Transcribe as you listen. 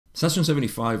Session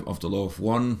 75 of the Law of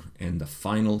One and the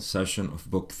final session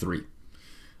of Book 3.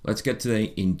 Let's get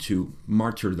today into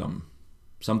martyrdom,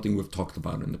 something we've talked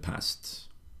about in the past.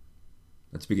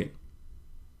 Let's begin.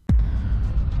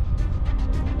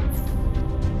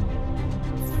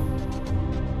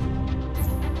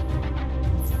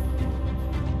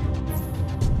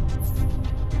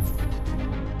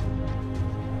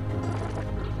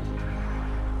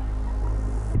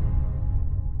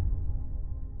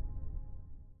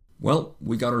 Well,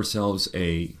 we got ourselves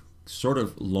a sort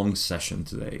of long session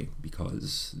today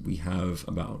because we have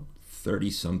about 30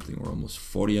 something or almost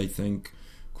 40, I think,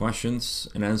 questions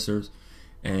and answers,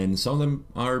 and some of them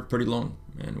are pretty long,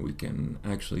 and we can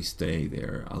actually stay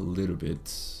there a little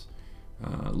bit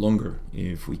longer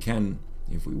if we can,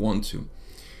 if we want to.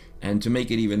 And to make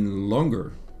it even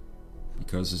longer,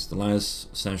 because it's the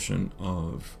last session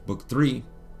of Book 3,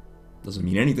 doesn't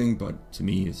mean anything, but to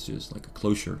me it's just like a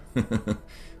closure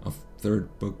of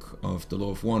third book of the Law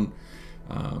of One,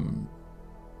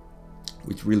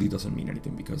 which really doesn't mean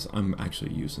anything because I'm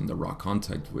actually using the raw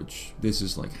contact, which this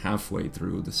is like halfway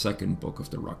through the second book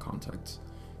of the raw contact,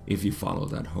 if you follow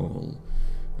that whole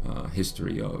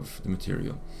history of the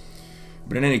material.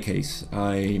 But in any case,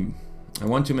 I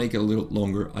want to make it a little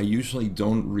longer. I usually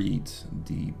don't read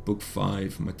the book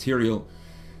 5 material.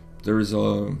 There's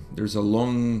a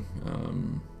long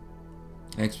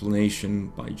explanation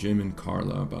by Jim and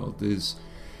Carla about this,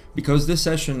 because this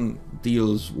session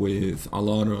deals with a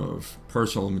lot of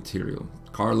personal material.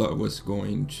 Carla was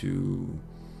going to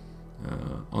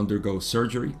undergo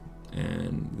surgery,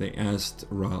 and they asked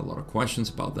Ra a lot of questions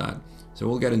about that, so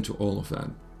we'll get into all of that.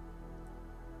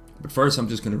 But first I'm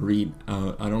just going to read,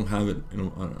 I don't have it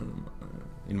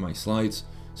in my slides,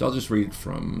 so I'll just read it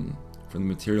from the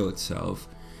material itself.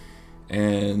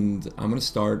 And I'm going to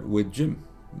start with Jim,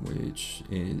 which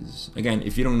is, again,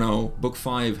 if you don't know, Book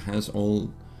 5 has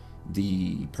all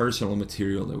the personal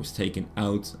material that was taken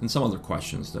out and some other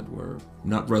questions that were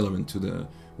not relevant to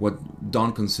what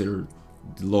Don considered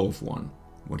the Law of One,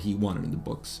 what he wanted in the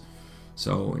books.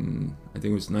 So in, I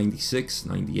think it was 96,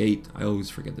 98, I always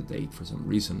forget the date for some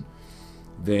reason,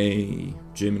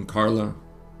 Jim and Carla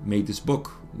made this book,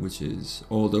 which is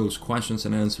all those questions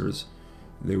and answers.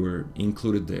 They were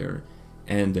included there,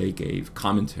 and they gave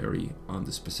commentary on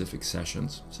the specific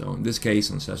sessions. So in this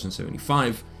case, on session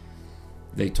 75,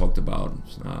 they talked about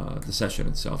the session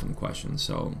itself and questions.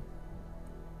 So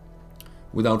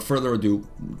without further ado,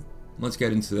 let's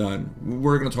get into that.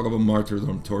 We're going to talk about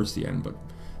martyrdom towards the end, but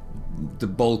the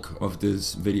bulk of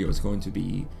this video is going to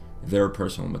be their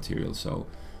personal material. So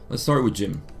let's start with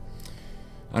Jim.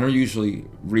 I don't usually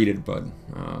read it, but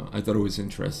I thought it was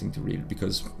interesting to read it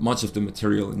because much of the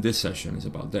material in this session is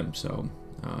about them. So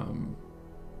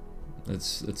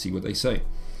let's see what they say.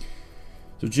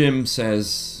 So Jim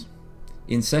says,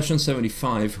 in session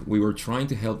 75, we were trying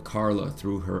to help Carla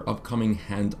through her upcoming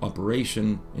hand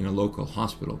operation in a local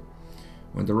hospital.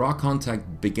 When the raw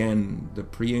contact began, the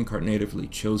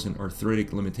pre-incarnatively chosen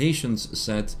arthritic limitations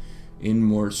set in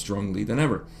more strongly than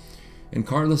ever. And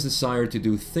Carla's desire to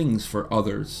do things for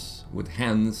others with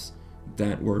hands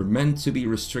that were meant to be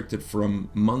restricted from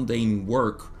mundane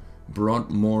work brought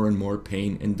more and more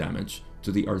pain and damage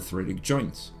to the arthritic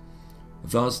joints,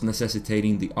 thus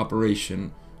necessitating the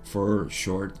operation for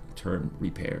short-term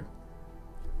repair.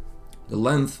 The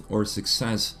length or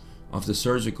success of the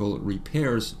surgical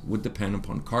repairs would depend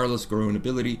upon Carla's growing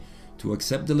ability to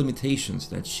accept the limitations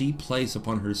that she placed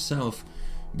upon herself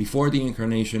before the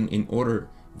incarnation, in order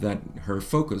that her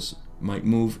focus might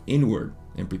move inward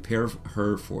and prepare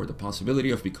her for the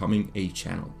possibility of becoming a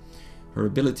channel. Her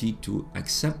ability to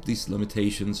accept these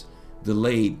limitations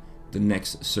delayed the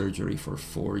next surgery for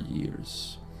 4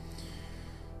 years.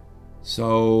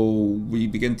 So we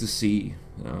begin to see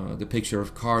the picture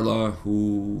of Carla,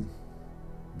 who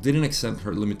didn't accept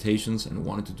her limitations and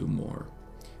wanted to do more.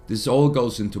 This all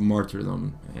goes into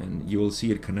martyrdom, and you will see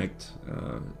it connect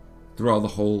throughout the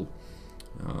whole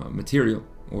material,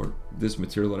 or this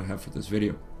material that I have for this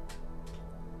video.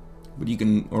 But you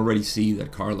can already see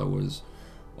that Carla was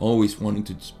always wanting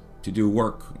to do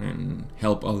work and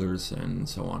help others and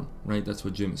so on, right? That's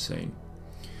what Jim is saying.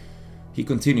 He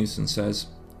continues and says,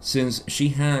 since she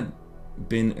had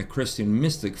been a Christian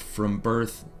mystic from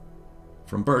birth,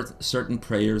 certain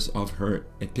prayers of her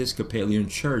Episcopalian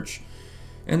church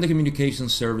and the communication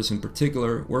service in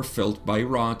particular were felt by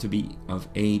Ra to be of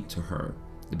aid to her.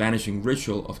 The banishing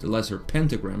ritual of the lesser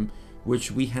pentagram,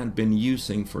 which we had been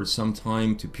using for some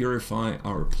time to purify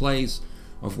our place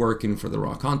of working for the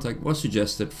raw contact, was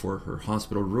suggested for her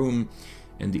hospital room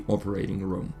and the operating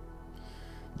room.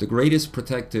 The greatest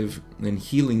protective and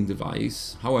healing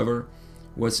device, however,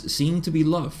 was seen to be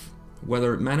love,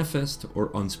 whether manifest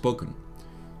or unspoken.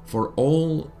 For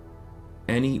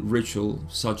any ritual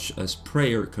such as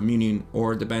prayer, communion,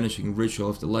 or the banishing ritual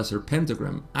of the lesser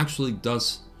pentagram actually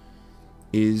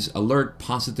is alert,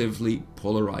 positively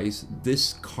polarize,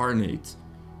 discarnate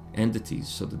entities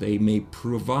so that they may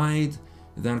provide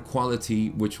that quality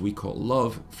which we call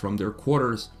love from their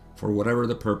quarters for whatever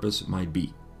the purpose might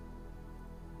be.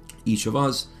 Each of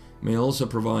us may also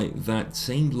provide that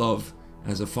same love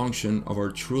as a function of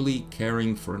our truly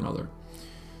caring for another.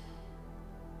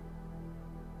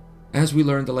 As we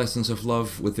learn the lessons of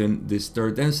love within this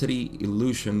third density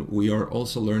illusion, we are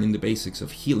also learning the basics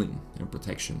of healing and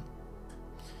protection.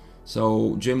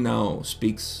 So Jim now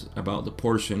speaks about the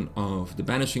portion of the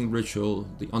banishing ritual,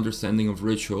 the understanding of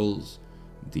rituals,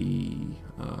 the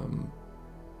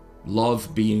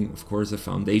love being, of course, a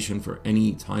foundation for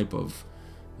any type of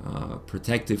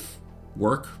protective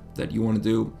work that you want to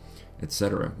do,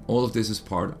 etc. All of this is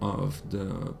part of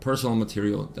the personal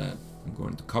material that I'm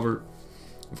going to cover,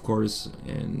 of course,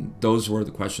 and those were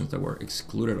the questions that were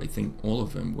excluded. I think all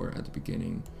of them were at the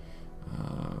beginning,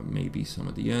 maybe some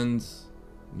at the end.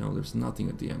 No, there's nothing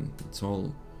at the end. It's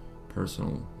all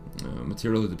personal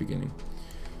material at the beginning.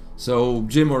 So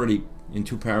Jim already in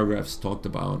 2 paragraphs talked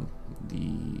about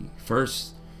the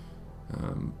first,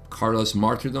 Carla's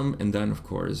martyrdom, and then of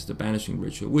course the banishing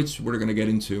ritual, which we're going to get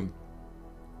into.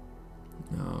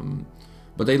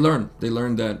 But they learned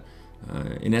that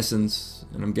in essence,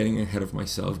 and I'm getting ahead of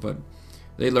myself, but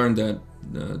they learned that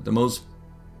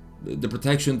the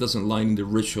protection doesn't lie in the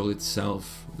ritual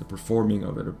itself, the performing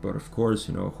of it, but of course,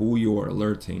 you know, who you are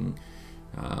alerting,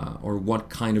 or what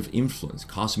kind of influence,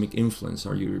 cosmic influence,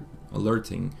 are you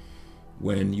alerting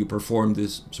when you perform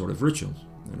this sort of ritual.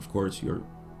 And of course, your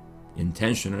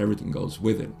intention and everything goes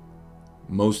with it,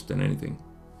 most than anything.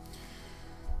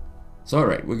 So, all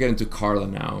right, we're getting to Carla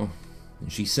now.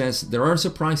 And she says, there are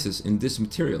surprises in this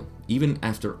material, even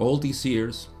after all these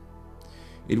years.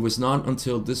 It was not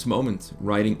until this moment,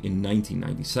 writing in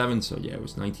 1997, so yeah, it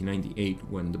was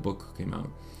 1998 when the book came out,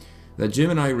 that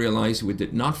Jim and I realized we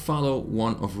did not follow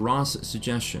one of Ra's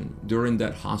suggestions during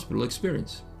that hospital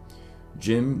experience.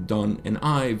 Jim, Don, and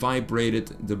I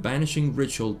vibrated the banishing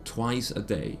ritual twice a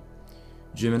day.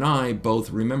 Jim and I both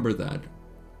remember that.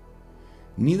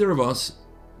 Neither of us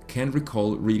can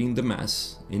recall reading the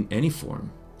Mass in any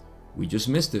form. We just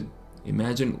missed it.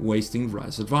 Imagine wasting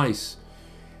Ra's advice.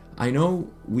 I know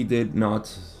we did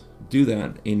not do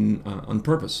that on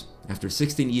purpose. After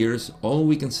 16 years, all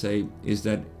we can say is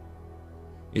that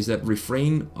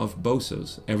refrain of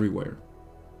bosos everywhere.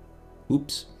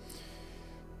 Oops.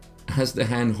 As the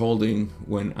hand holding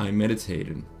when I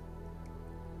meditated.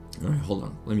 All right, hold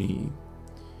on. Let me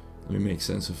make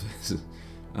sense of this.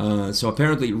 So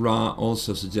apparently Ra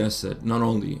also suggests that not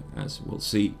only, as we'll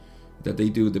see, that they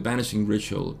do the banishing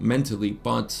ritual mentally,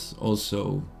 but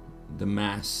also the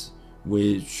Mass,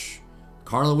 which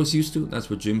Carla was used to. That's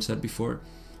what Jim said before.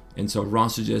 And so Ra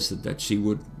suggested that she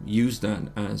would use that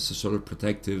as a sort of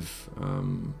protective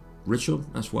ritual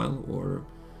as well, or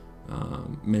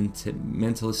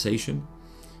mentalization,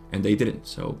 and they didn't.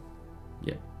 So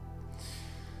yeah.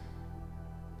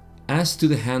 As to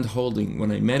the hand holding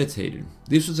when I meditated,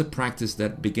 this was a practice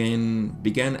that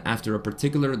began after a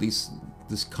particular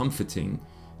discomforting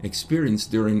experience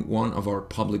during one of our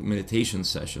public meditation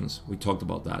sessions. We talked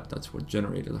about that. That's what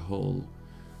generated the whole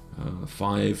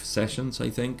 5 sessions, I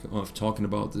think, of talking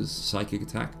about this psychic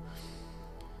attack.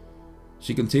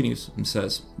 She continues and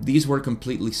says, these were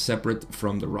completely separate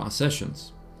from the Ra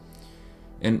sessions.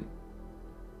 And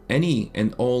any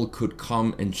and all could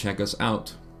come and check us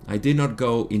out. I did not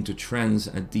go into trance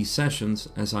at these sessions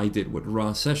as I did with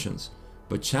Ra sessions,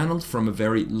 but channeled from a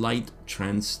very light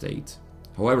trance state.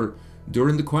 However,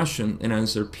 during the question and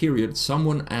answer period,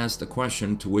 someone asked a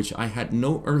question to which I had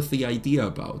no earthly idea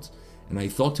about, and I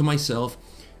thought to myself,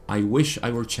 I wish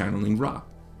I were channeling Ra.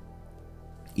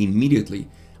 Immediately,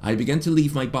 I began to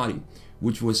leave my body,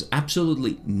 which was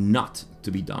absolutely not to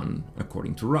be done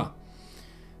according to Ra.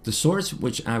 The source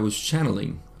which I was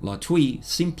channeling, La Tui,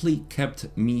 simply kept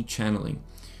me channeling.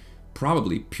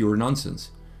 Probably pure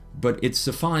nonsense, but it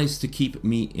sufficed to keep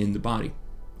me in the body.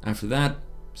 After that,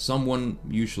 someone,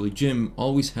 usually Jim,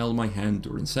 always held my hand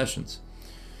during sessions.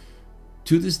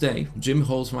 To this day, Jim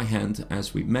holds my hand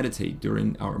as we meditate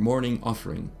during our morning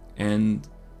offering and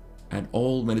at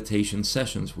all meditation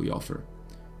sessions we offer.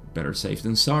 Better safe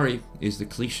than sorry is the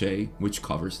cliche which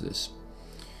covers this.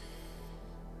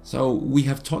 So we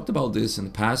have talked about this in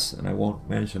the past, and I won't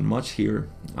mention much here.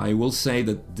 I will say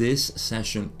that this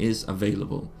session is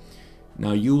available.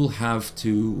 Now you will have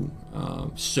to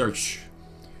search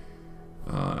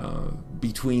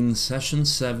between session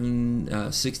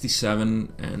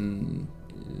 67 and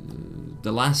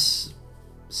the last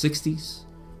 60s,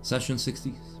 session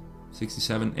 60s,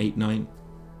 67, 8, 9,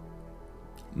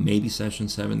 maybe session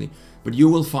 70. But you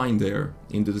will find there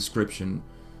in the description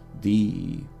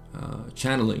the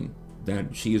channeling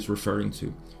that she is referring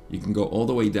to. You can go all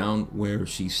the way down where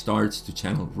she starts to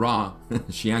channel Ra.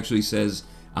 She actually says,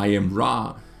 "I am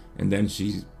Ra," and then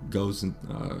she goes and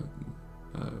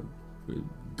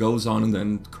goes on and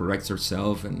then corrects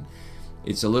herself, and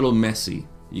it's a little messy.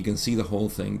 You can see the whole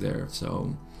thing there,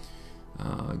 so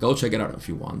go check it out if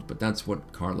you want. But that's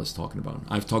what Carla's talking about.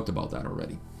 I've talked about that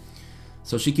already.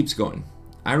 So she keeps going.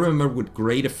 I remember with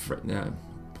great let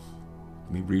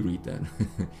me reread that.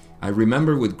 I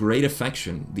remember with great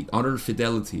affection the utter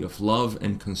fidelity of love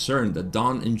and concern that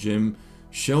Don and Jim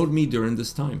showed me during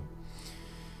this time.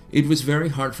 It was very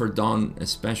hard for Don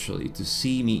especially to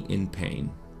see me in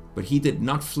pain, but he did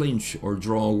not flinch or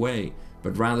draw away,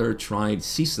 but rather tried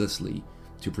ceaselessly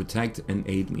to protect and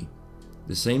aid me.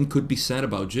 The same could be said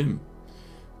about Jim,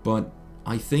 but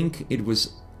I think it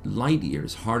was light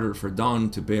years harder for Don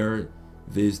to bear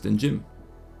this than Jim.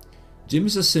 Jim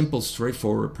is a simple,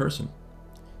 straightforward person.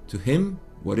 To him,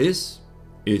 what is,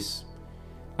 is.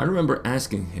 I remember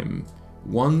asking him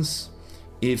once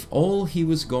if all he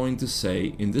was going to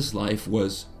say in this life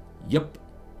was "Yup,"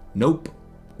 "Nope,"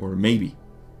 or "Maybe."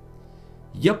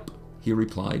 "Yup," he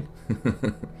replied.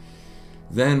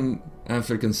 Then,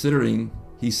 after considering,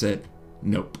 he said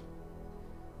 "Nope."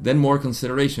 Then more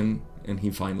consideration, and he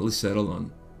finally settled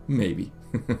on "Maybe."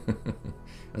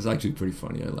 That's actually pretty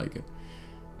funny. I like it.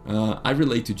 I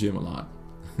relate to Jim a lot.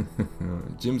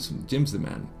 Jim's the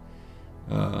man.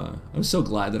 I'm so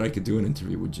glad that I could do an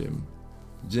interview with Jim.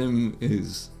 Jim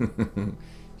is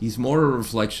he's more a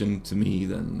reflection to me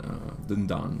than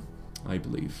Don, I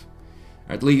believe,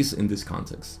 at least in this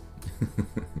context.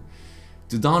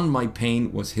 To Don, my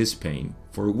pain was his pain,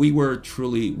 for we were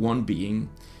truly one being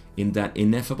in that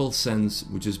ineffable sense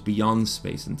which is beyond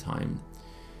space and time.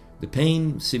 The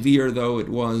pain, severe though it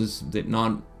was, did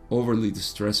not overly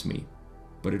distress me,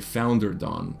 but it foundered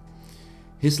Don.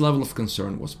 His level of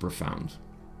concern was profound.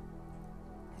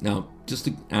 Now, just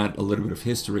to add a little bit of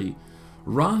history,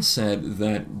 Ra said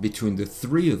that between the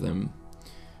three of them,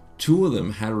 two of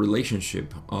them had a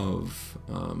relationship of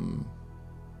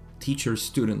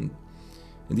teacher-student,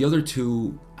 and the other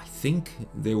two, I think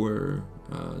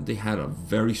they had a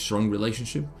very strong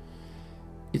relationship.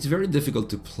 It's very difficult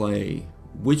to play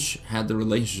which had the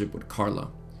relationship with Carla.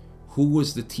 Who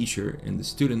was the teacher and the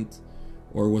student,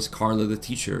 or was Carla the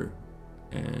teacher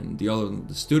and the other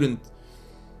the student?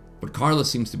 But Carla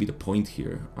seems to be the point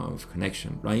here of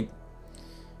connection, right?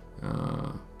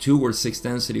 Two were sixth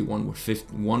density,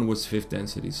 one was fifth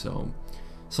density, so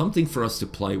something for us to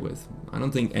play with. I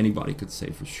don't think anybody could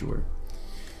say for sure.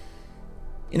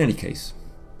 In any case,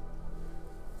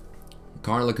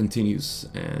 Carla continues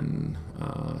and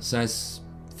says,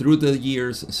 through the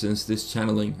years since this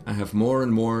channeling, I have more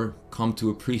and more come to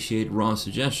appreciate Ra's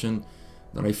suggestion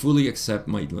that I fully accept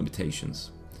my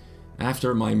limitations.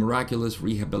 After my miraculous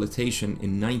rehabilitation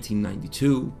in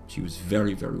 1992, she was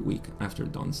very, very weak after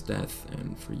Don's death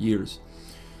and for years,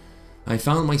 I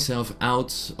found myself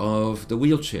out of the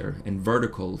wheelchair and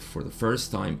vertical for the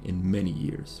first time in many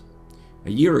years.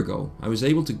 A year ago, I was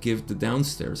able to give the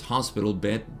downstairs hospital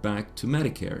bed back to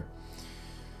Medicare.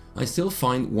 I still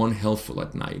find one helpful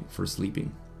at night for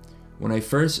sleeping. When I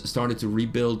first started to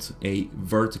rebuild a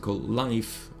vertical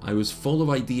life, I was full of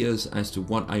ideas as to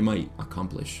what I might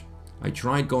accomplish. I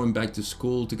tried going back to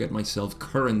school to get myself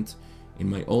current in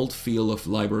my old field of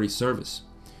library service.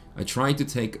 I tried to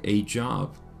take a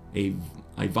job.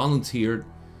 I volunteered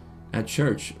at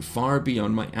church far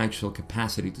beyond my actual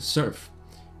capacity to serve,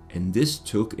 and this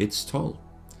took its toll.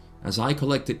 As I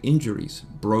collected injuries,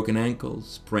 broken ankles,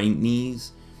 sprained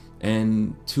knees,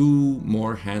 and 2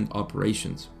 more hand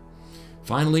operations.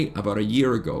 Finally, about a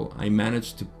year ago, I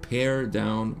managed to pare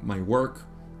down my work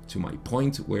to the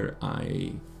point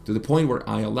where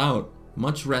I allowed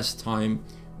much rest time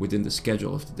within the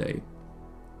schedule of the day.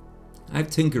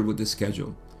 I've tinkered with the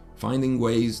schedule, finding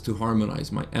ways to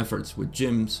harmonize my efforts with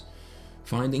Jim's,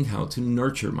 finding how to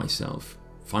nurture myself,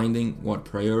 finding what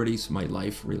priorities my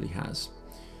life really has.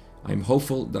 I'm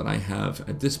hopeful that I have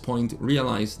at this point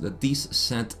realized that these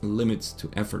set limits to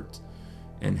effort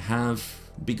and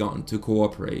have begun to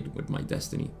cooperate with my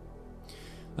destiny.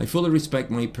 I fully respect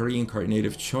my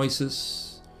pre-incarnative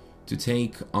choices to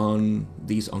take on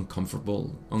these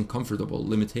uncomfortable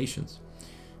limitations.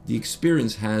 The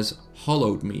experience has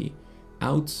hollowed me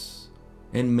out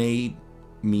and made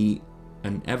me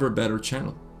an ever better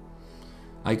channel.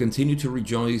 I continue to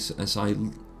rejoice as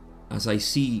I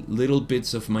see little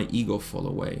bits of my ego fall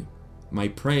away. My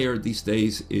prayer these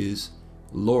days is,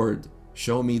 Lord,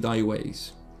 show me thy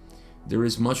ways. There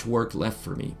is much work left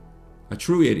for me. A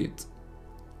true idiot,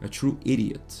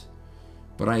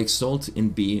 but I exult in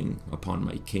being upon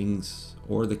my king's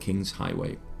or the king's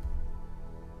highway.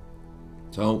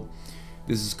 So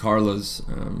this is Carla's,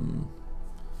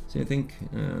 see, I think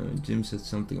Jim said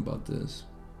something about this.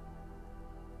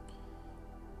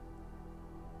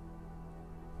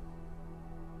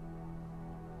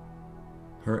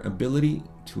 Her ability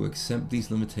to accept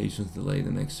these limitations delay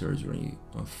the next surgery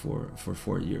for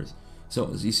 4 years.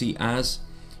 So as you see, as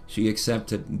she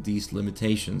accepted these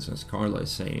limitations, as Carla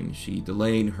is saying, she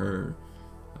delayed her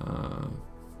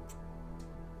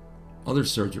other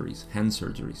surgeries, hand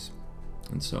surgeries.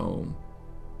 And so,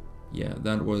 yeah,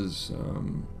 that was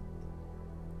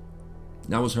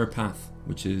her path,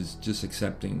 which is just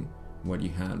accepting what you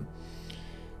had.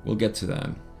 We'll get to that.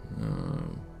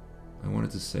 I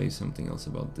wanted to say something else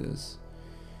about this.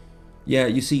 Yeah,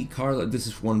 you see, Carla, this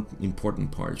is one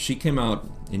important part. She came out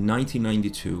in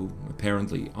 1992,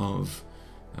 apparently, of,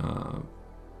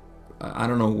 I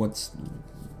don't know what's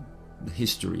the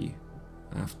history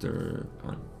after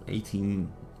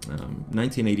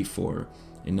 1984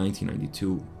 and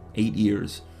 1992, 8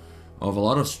 years of a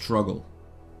lot of struggle.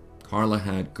 Carla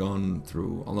had gone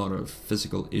through a lot of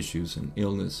physical issues and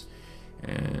illness.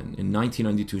 And in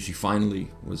 1992, she finally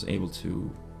was able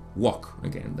to walk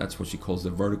again. That's what she calls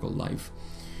the vertical life.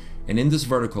 And in this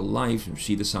vertical life,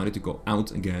 she decided to go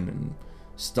out again and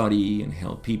study and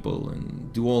help people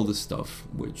and do all this stuff,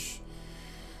 which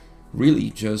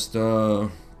really just took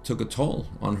a toll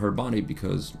on her body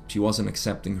because she wasn't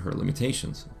accepting her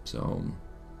limitations. So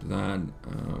that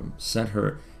set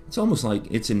her, it's almost like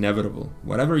it's inevitable.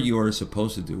 Whatever you are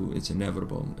supposed to do, it's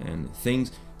inevitable. And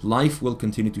life will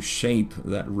continue to shape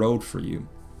that road for you.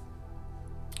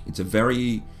 It's a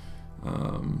very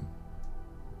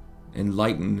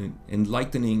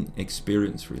enlightening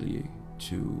experience, really,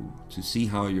 to see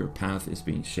how your path is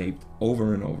being shaped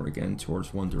over and over again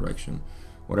towards one direction,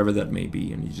 whatever that may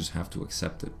be, and you just have to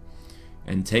accept it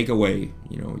and take away,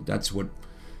 that's what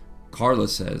Carla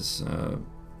says.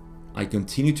 I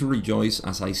continue to rejoice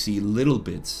as I see little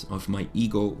bits of my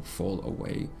ego fall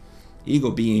away.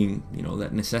 Ego being,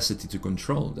 that necessity to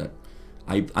control, that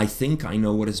I think I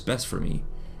know what is best for me,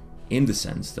 in the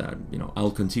sense that,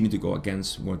 I'll continue to go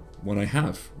against what I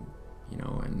have,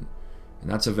 and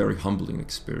that's a very humbling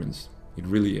experience. It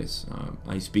really is.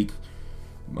 I speak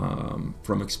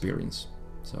from experience.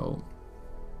 So,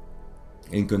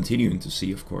 and continuing to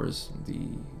see, of course,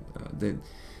 the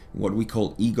what we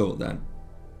call ego, that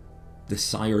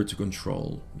desire to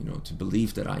control, to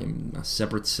believe that I am a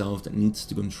separate self that needs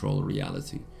to control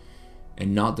reality,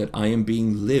 and not that I am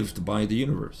being lived by the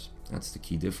universe. That's the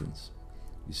key difference,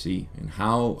 you see. And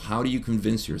how do you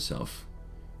convince yourself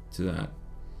to that?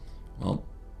 Well,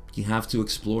 you have to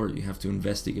explore, you have to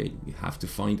investigate, you have to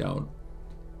find out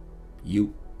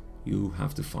you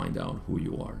have to find out who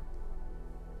you are,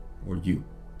 or you.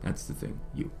 That's the thing,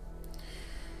 you.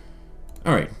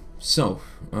 All right. So,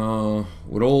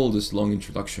 with all this long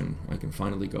introduction, I can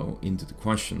finally go into the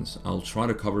questions. I'll try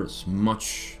to cover as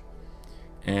much,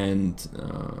 and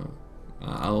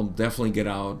I'll definitely get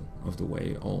out of the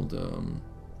way all the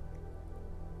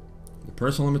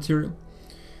personal material.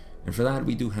 And for that,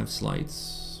 we do have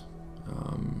slides.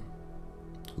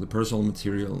 The personal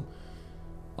material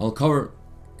I'll cover,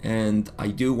 and I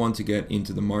do want to get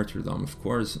into the martyrdom, of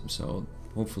course, so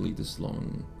hopefully this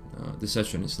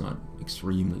session is not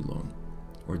extremely long,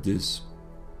 or this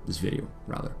video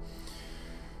rather.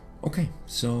 Okay,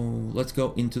 so let's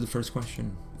go into the first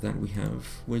question that we have,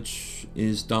 which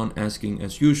is Don asking,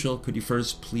 as usual, could you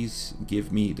first please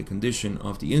give me the condition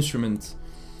of the instrument?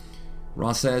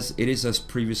 Ross says, it is as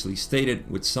previously stated,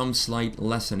 with some slight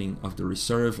lessening of the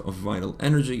reserve of vital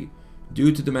energy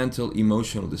due to the mental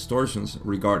emotional distortions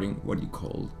regarding what you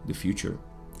call the future.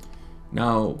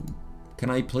 Now, can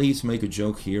I please make a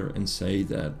joke here and say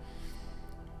that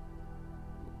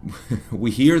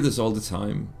we hear this all the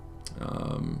time.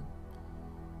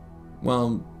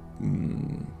 Well,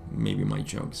 maybe my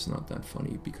joke's not that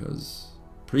funny, because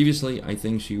previously I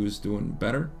think she was doing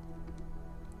better,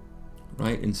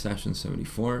 right? In session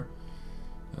 74,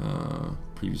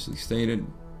 previously stated,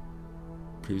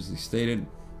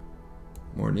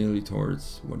 more nearly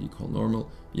towards what you call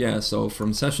normal. Yeah, so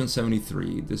from session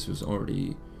 73, this was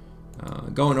already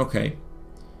going okay.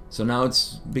 So now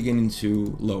it's beginning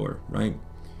to lower, right?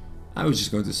 I was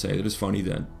just going to say that it's funny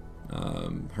that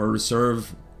her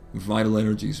reserve vital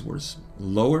energies were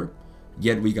lower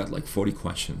Yet we got like 40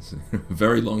 questions.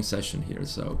 Very long session here,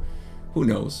 so who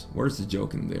knows? Where's the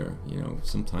joke in there? You know,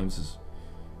 sometimes it's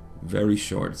very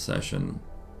short session.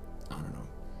 I don't know.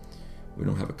 We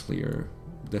don't have a clear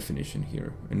definition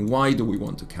here. And why do we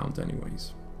want to count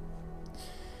anyways?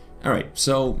 All right,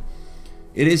 so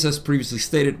it is as previously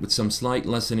stated with some slight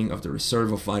lessening of the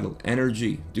reserve of vital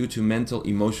energy due to mental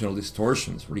emotional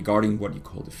distortions regarding what you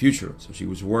call the future. So she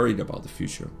was worried about the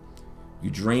future. You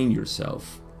drain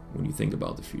yourself when you think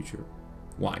about the future.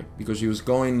 Why? Because she was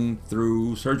going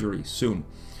through surgery soon.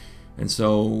 And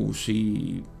so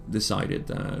she decided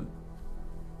that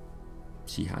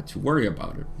she had to worry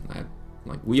about it.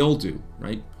 Like we all do,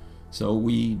 right? So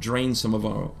we drain some of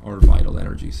our vital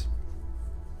energies.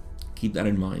 Keep that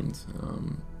in mind.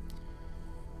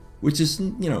 Which is,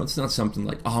 you know, it's not something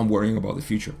like, oh, I'm worrying about the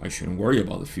future. I shouldn't worry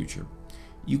about the future.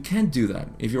 You can't do that.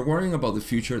 If you're worrying about the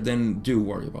future, then do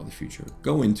worry about the future.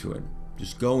 Go into it.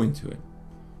 Just go into it.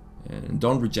 And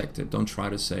don't reject it. Don't try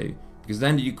to say, because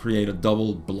then you create a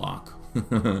double block.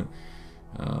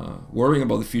 Worrying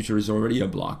about the future is already a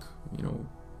block, you know,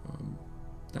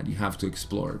 that you have to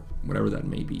explore, whatever that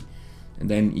may be. And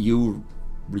then you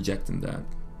rejecting that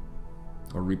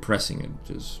or repressing it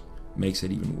just makes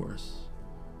it even worse.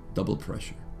 Double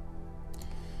pressure.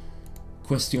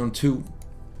 Question 2.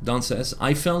 Don says,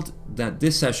 I felt that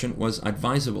this session was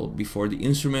advisable before the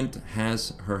instrument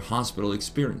has her hospital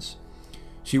experience.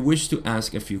 She wished to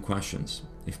ask a few questions,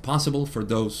 if possible, for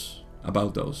those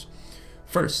about those.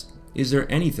 First, is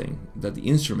there anything that the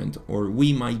instrument or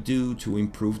we might do to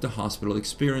improve the hospital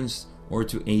experience or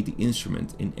to aid the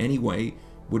instrument in any way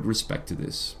with respect to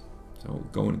this? So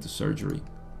going into surgery.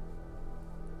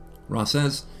 Ra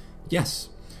says, yes.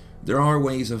 There are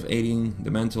ways of aiding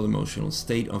the mental emotional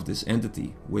state of this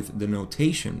entity with the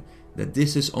notation that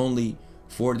this is only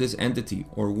for this entity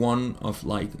or one of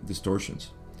like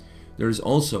distortions. There is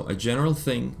also a general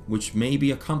thing which may be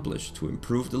accomplished to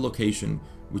improve the location,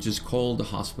 which is called the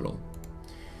hospital.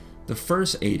 The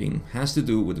first aiding has to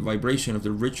do with the vibration of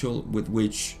the ritual with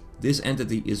which this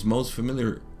entity is most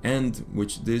familiar and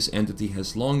which this entity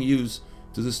has long used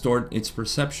to distort its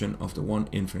perception of the one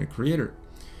infinite creator.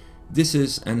 This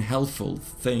is an helpful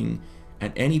thing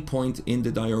at any point in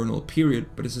the diurnal period,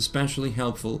 but is especially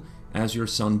helpful as your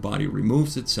sun body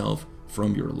removes itself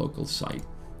from your local site.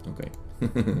 Okay,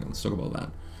 let's talk about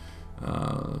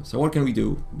that. So what can we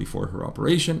do before her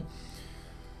operation?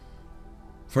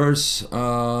 First,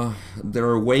 there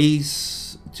are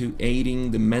ways to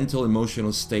aiding the mental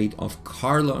emotional state of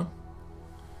Carla.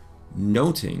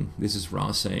 Noting, this is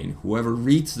Ra saying, whoever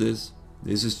reads this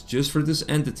is just for this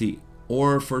entity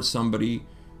or for somebody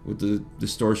with the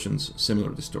distortions,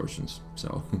 similar distortions.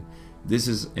 So this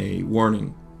is a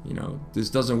warning, you know, this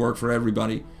doesn't work for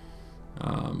everybody.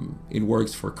 It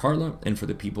works for Carla and for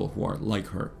the people who are like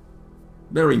her.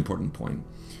 Very important point,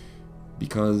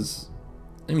 because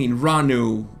I mean, Ra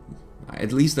knew,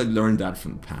 at least I learned that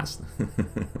from the past,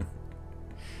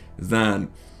 that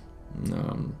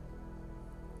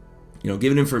you know,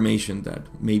 given information that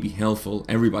may be helpful,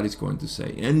 everybody's going to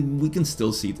say, and we can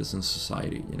still see this in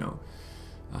society, you know,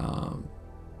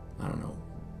 I don't know,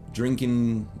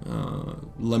 drinking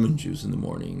lemon juice in the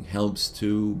morning helps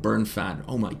to burn fat.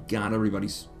 Oh my God,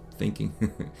 everybody's thinking.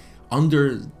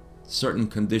 Under certain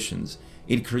conditions,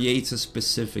 it creates a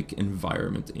specific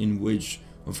environment in which,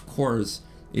 of course,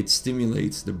 it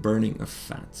stimulates the burning of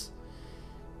fat.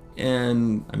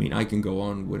 And I mean, I can go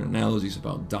on with analogies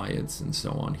about diets and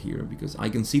so on here, because I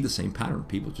can see the same pattern.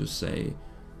 People just say,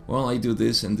 well, I do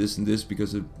this and this and this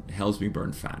because it helps me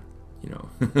burn fat, you know,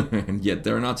 and yet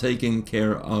they're not taking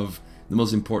care of the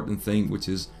most important thing, which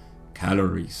is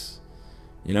calories,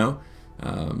 you know.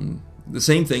 The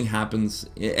same thing happens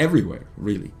everywhere,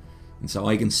 really. And so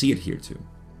I can see it here too.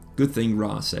 Good thing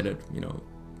Ra said it, you know,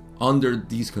 under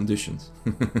these conditions.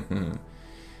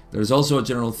 There's also a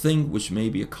general thing which may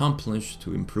be accomplished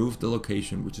to improve the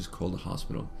location, which is called a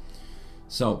hospital.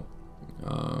 So,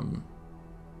 I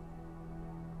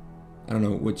don't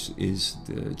know which is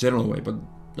the general way, but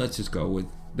let's just go with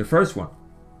the first one.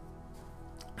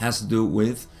 Has to do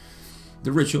with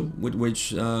the ritual with which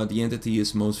the entity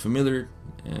is most familiar,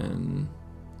 and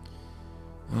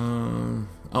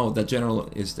oh, that general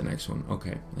is the next one.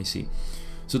 Okay, I see.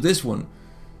 So this one,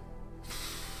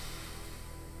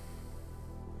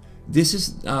 this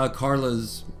is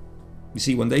Carla's. You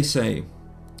see, when they say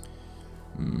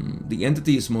the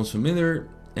entity is most familiar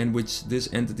and which this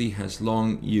entity has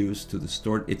long used to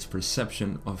distort its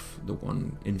perception of the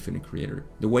one infinite creator,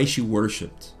 the way she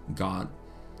worshipped God.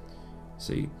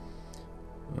 See,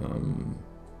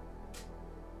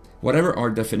 whatever our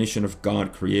definition of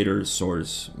God, creator,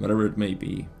 source, whatever it may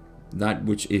be, that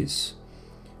which is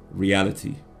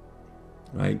reality,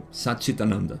 right?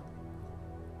 Satchitananda.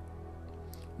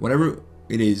 Whatever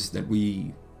it is that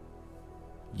we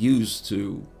use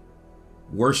to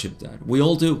worship that, we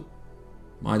all do,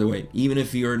 by the way. Even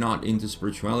if you're not into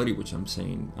spirituality, which I'm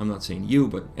not saying you,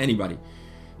 but anybody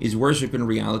is worshiping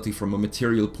reality from a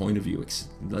material point of view.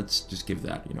 Let's just give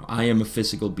that, I am a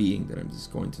physical being that I'm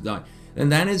just going to die.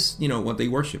 And that is, what they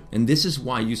worship. And this is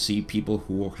why you see people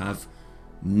who have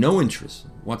no interest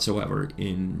whatsoever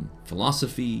in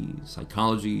philosophy,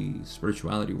 psychology,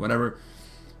 spirituality, whatever,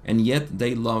 and yet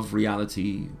they love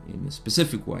reality in a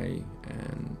specific way,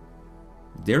 and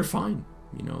they're fine.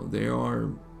 They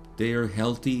are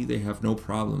healthy, they have no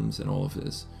problems and all of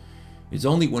this. It's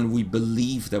only when we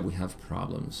believe that we have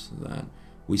problems that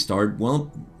we start,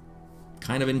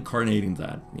 kind of incarnating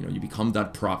that. You become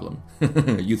that problem.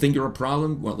 You think you're a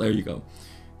problem? Well, there you go.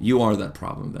 You are that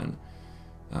problem then.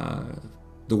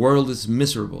 The world is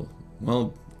miserable.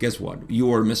 Well, guess what?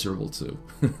 You are miserable too.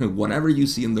 Whatever you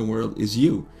see in the world is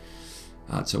you.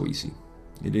 It's so easy.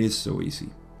 It is so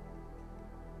easy.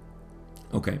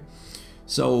 Okay.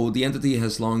 So the entity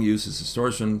has long used its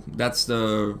distortion. That's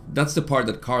the part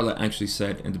that Carla actually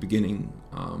said in the beginning,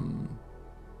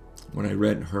 when I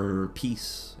read her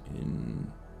piece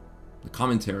in the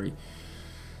commentary,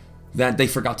 that they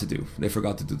forgot to do. They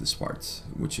forgot to do this part,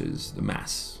 which is the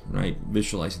Mass, right?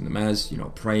 Visualizing the Mass,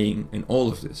 praying, and all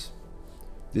of this.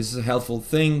 This is a helpful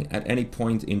thing at any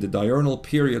point in the diurnal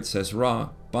period, says Ra,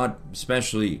 but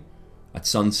especially at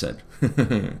sunset,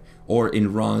 or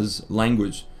in Ra's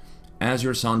language, as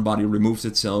your sound body removes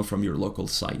itself from your local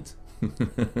sight.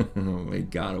 Oh my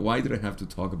God, why did I have to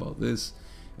talk about this?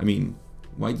 I mean,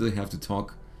 why do they have to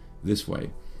talk this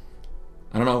way?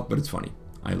 I don't know, but it's funny.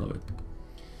 I love it.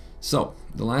 So,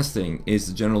 the last thing is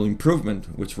the general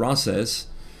improvement, which Ra says,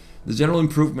 the general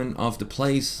improvement of the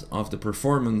place, of the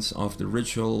performance, of the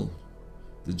ritual,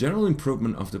 the general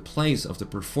improvement of the place, of the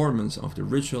performance, of the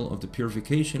ritual, of the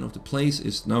purification of the place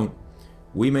is known.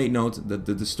 We may note that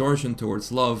the distortion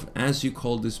towards love, as you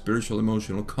call this spiritual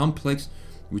emotional complex,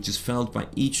 which is felt by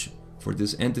each for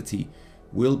this entity,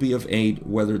 will be of aid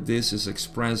whether this is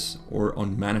expressed or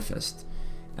unmanifest,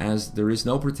 as there is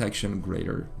no protection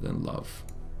greater than love.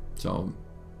 So,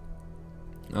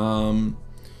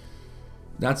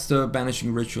 that's the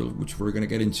banishing ritual, which we're going to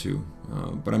get into.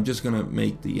 But I'm just going to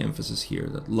make the emphasis here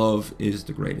that love is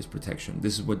the greatest protection.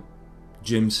 This is what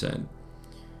Jim said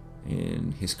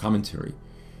in his commentary.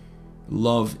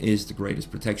 Love is the greatest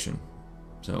protection.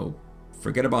 So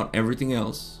forget about everything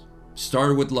else.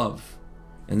 Start with love,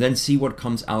 and then see what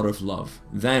comes out of love.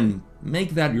 Then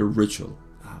make that your ritual.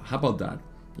 How about that?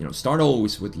 Start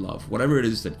always with love, whatever it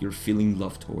is that you're feeling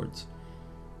love towards.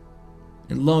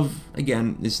 And love,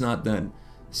 again, is not that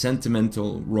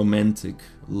sentimental, romantic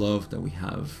love that we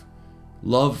have.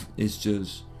 Love is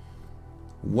just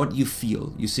what you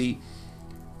feel. You see,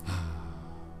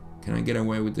 can I get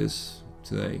away with this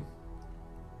today?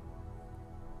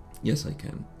 Yes, I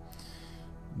can.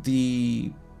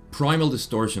 The primal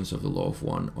distortions of the law of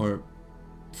one are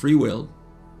free will,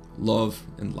 love,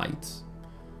 and light.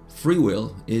 Free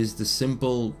will is the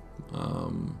simple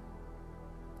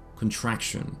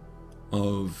contraction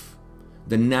of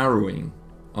the narrowing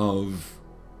of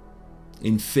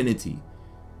infinity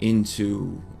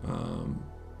into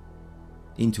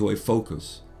a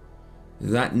focus.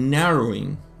 That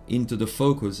narrowing into the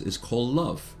focus is called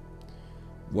love.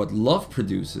 What love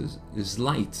produces is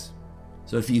light.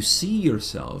 So if you see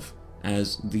yourself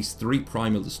as these three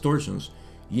primal distortions,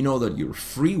 you know that your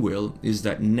free will is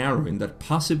that narrowing, that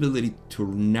possibility to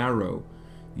narrow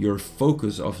your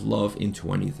focus of love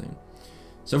into anything.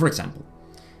 So for example,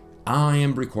 I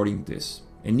am recording this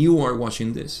and you are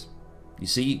watching this. You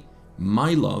see,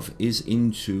 my love is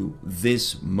into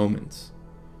this moment.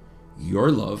 Your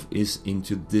love is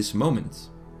into this moment.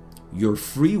 Your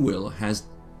free will has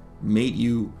made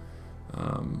you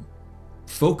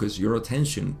focus your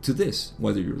attention to this,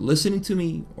 whether you're listening to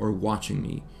me or watching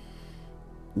me.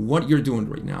 What you're doing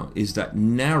right now is that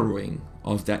narrowing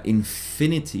of that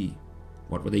infinity,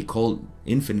 what they call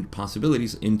infinite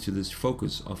possibilities, into this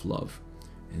focus of love.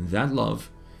 And that love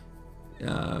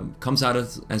comes out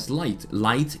as light.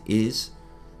 Light is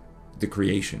the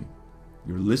creation.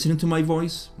 You're listening to my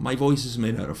voice is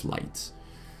made out of light.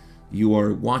 You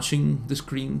are watching the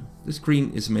screen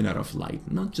is made out of light.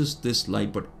 Not just this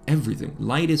light, but everything.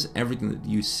 Light is everything that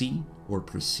you see or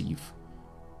perceive.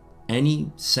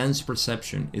 Any sense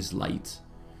perception is light,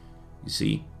 you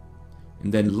see.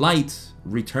 And then light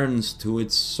returns to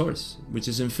its source, which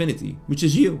is infinity, which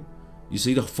is you. You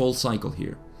see the full cycle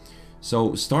here.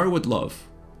 So start with love.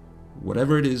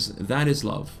 Whatever it is, that is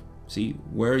love. See,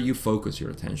 where you focus your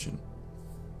attention.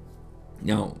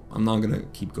 Now, I'm not going to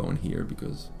keep going here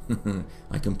because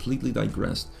I completely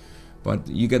digressed, but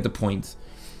you get the point.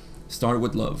 Start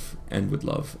with love, end with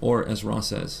love, or as Ra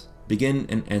says, begin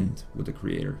and end with the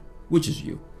Creator, which is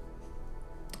you.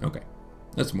 Okay,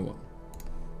 let's move on.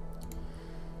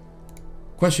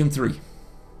 Question 3.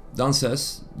 Don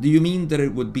says, do you mean that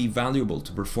it would be valuable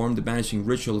to perform the banishing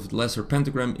ritual of the lesser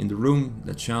pentagram in the room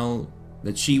that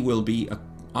she will be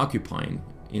occupying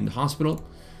in the hospital?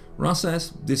 Ra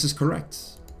says, this is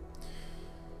correct.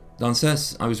 Don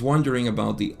says, I was wondering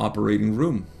about the operating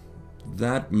room.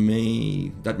 That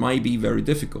might be very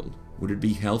difficult. Would it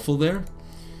be helpful there?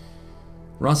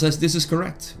 Ra says, this is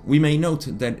correct. We may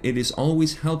note that it is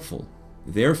always helpful.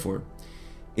 Therefore,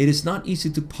 it is not easy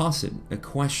to posit a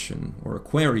question or a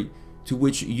query to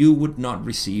which you would not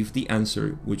receive the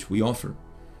answer which we offer.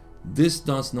 This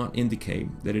does not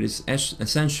indicate that it is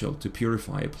essential to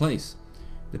purify a place.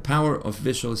 The power of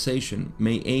visualization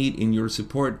may aid in your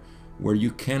support where you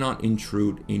cannot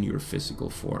intrude in your physical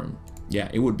form. Yeah,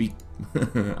 it would be,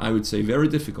 I would say, very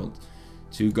difficult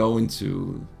to go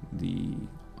into the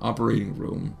operating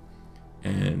room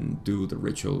and do the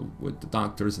ritual with the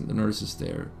doctors and the nurses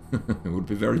there. It would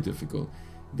be very difficult.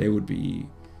 They would be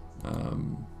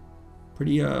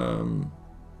pretty, not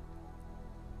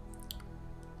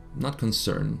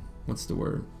concerned. What's the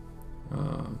word?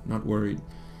 Not worried.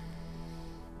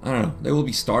 I don't know. They will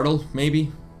be startled,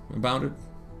 maybe, about it.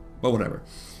 But whatever.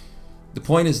 The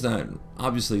point is that,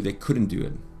 obviously, they couldn't do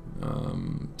it.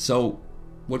 So,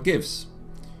 what gives?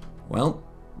 Well,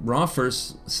 Ra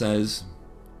first says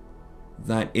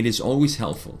that it is always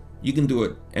helpful. You can do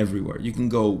it everywhere. You can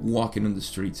go walking in the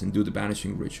streets and do the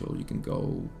banishing ritual. You can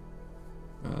go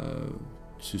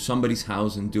to somebody's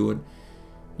house and do it.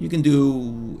 You can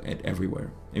do it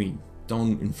everywhere. I mean,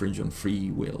 don't infringe on free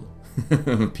will.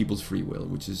 People's free will,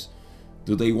 which is,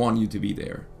 do they want you to be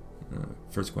there?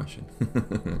 First question.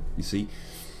 You see?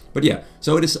 But yeah,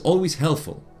 so it is always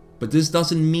helpful. But this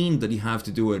doesn't mean that you have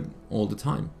to do it all the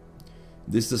time.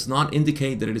 This does not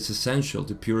indicate that it is essential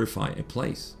to purify a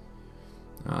place.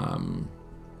 The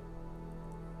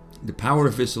power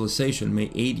of visualization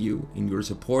may aid you in your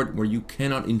support where you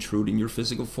cannot intrude in your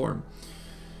physical form.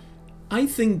 I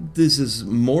think this is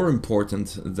more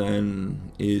important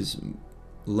than is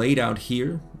laid out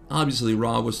here. Obviously,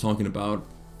 Ra was talking about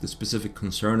the specific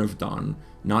concern of Don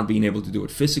not being able to do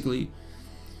it physically.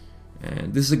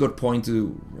 And this is a good point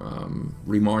to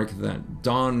remark that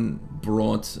Don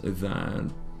brought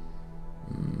that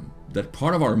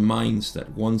part of our minds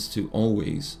that wants to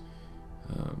always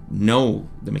know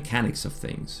the mechanics of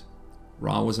things.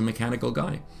 Ra was a mechanical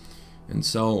guy. And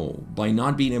so by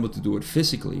not being able to do it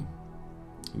physically,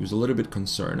 he was a little bit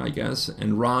concerned, I guess.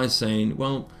 And Ra is saying,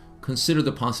 well, consider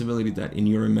the possibility that in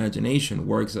your imagination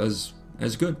works as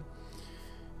good.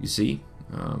 You see?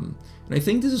 And I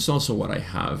think this is also what I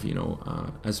have, you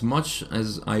know, as much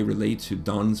as I relate to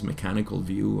Don's mechanical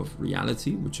view of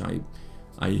reality, which I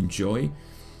enjoy,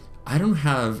 I don't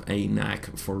have a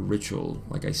knack for ritual,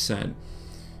 like I said,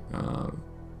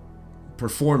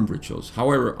 perform rituals.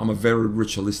 However, I'm a very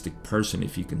ritualistic person.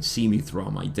 If you can see me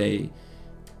throughout my day,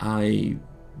 I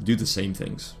do the same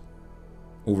things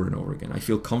over and over again. I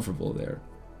feel comfortable there,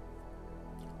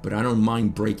 but I don't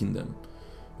mind breaking them.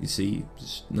 You see,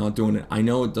 just not doing it. I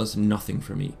know it does nothing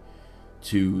for me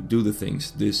to do the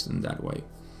things this and that way.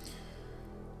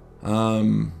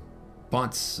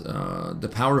 But the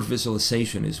power of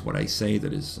visualization is what I say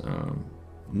that is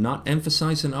not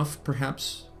emphasized enough,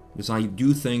 perhaps, because I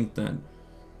do think that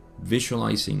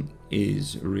visualizing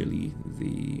is really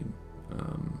the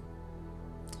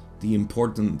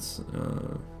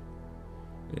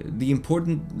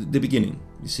beginning,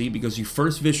 you see, because you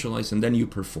first visualize and then you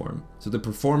perform. So the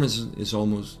performance is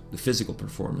almost, the physical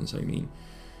performance, I mean,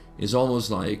 is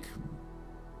almost like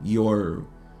your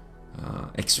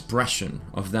expression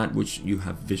of that which you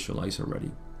have visualized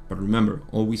already. But remember,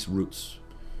 always roots.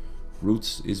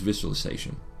 Roots is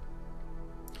visualization.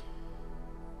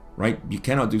 Right? You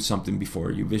cannot do something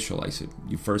before you visualize it.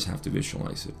 You first have to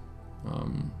visualize it.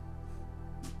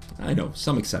 I know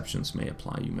some exceptions may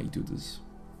apply. You may do this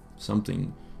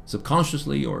something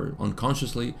subconsciously or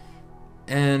unconsciously,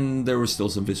 and there was still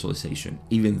some visualization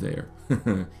even there.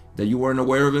 That you weren't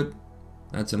aware of it,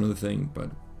 that's another thing,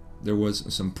 but there was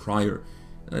some prior,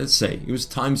 let's say it was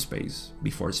time-space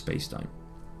before space-time.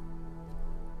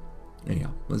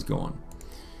 Anyhow, let's go on.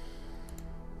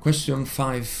 Question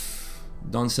 5.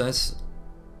 Don says,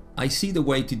 I see the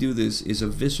way to do this is a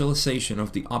visualization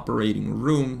of the operating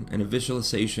room and a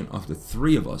visualization of the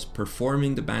three of us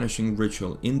performing the banishing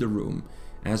ritual in the room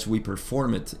as we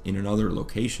perform it in another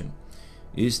location.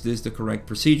 Is this the correct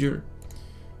procedure?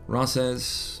 Ra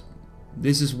says,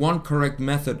 this is one correct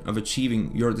method of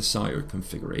achieving your desired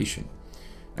configuration.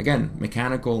 Again,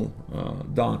 mechanical,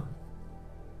 done.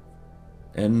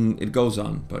 And it goes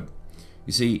on, but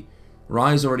you see, Ra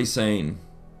is already saying,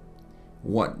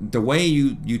 what the way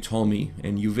you told me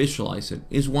and you visualize it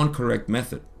is one correct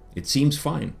method. It seems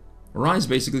fine. Ra is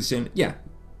basically saying, yeah,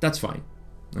 that's fine.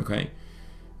 Okay,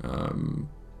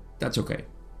 that's okay.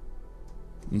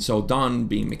 And so Don,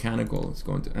 being mechanical, is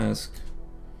going to ask,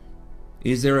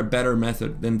 is there a better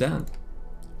method than that?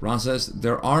 Ra says,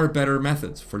 there are better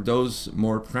methods for those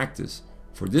more practice.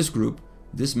 For this group,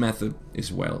 this method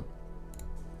is well.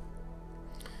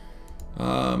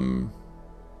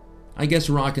 I guess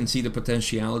Ra can see the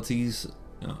potentialities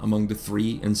among the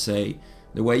three and say,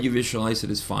 the way you visualize it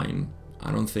is fine.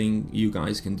 I don't think you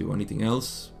guys can do anything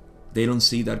else. They don't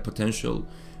see that potential,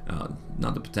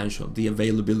 not the potential, the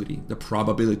availability, the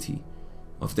probability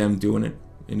of them doing it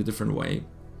in a different way.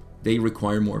 They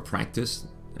require more practice,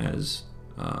 as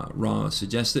Ra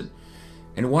suggested.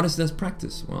 And what is this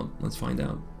practice? Well, let's find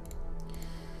out.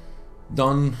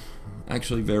 Don,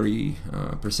 actually very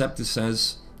perceptive,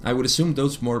 says, I would assume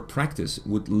those more practice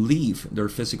would leave their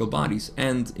physical bodies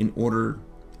and,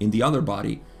 in the other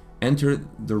body, enter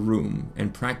the room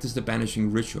and practice the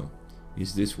banishing ritual.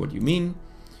 Is this what you mean?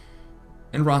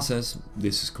 And Ra says,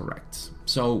 this is correct.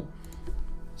 So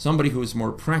somebody who is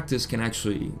more practiced can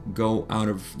actually go out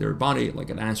of their body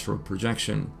like an astral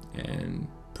projection and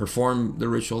perform the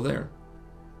ritual there.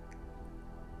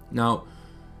 Now,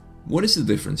 what is the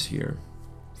difference here?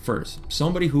 First,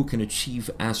 somebody who can achieve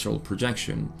astral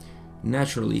projection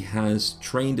naturally has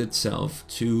trained itself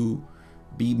to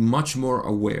be much more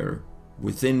aware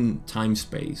within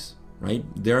time-space, right?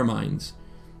 Their minds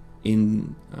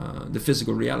in the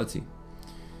physical reality.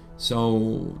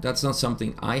 So that's not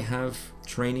something I have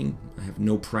training. I have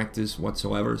no practice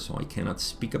whatsoever, so I cannot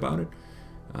speak about it.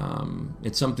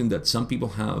 It's something that some people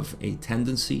have a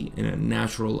tendency and a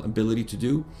natural ability to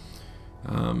do,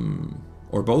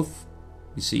 or both,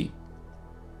 you see,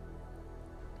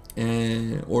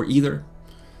 or either,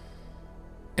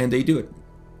 and they do it.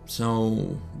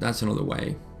 So that's another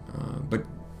way. But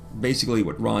basically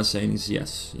what Ra is saying is,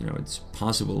 yes, you know, it's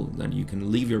possible that you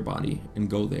can leave your body and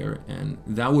go there, and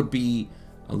that would be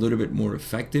a little bit more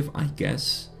effective, I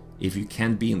guess, if you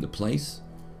can't be in the place,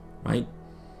 right?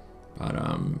 But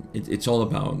it's all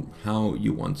about how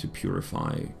you want to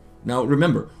purify. Now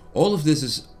remember, all of this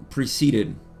is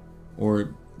preceded,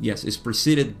 or yes, is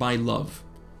preceded by love.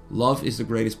 Love is the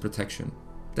greatest protection.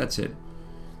 That's it.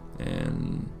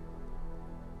 And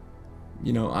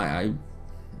you know,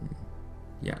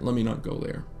 yeah, let me not go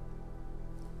there.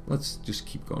 Let's just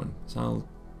keep going. So I'll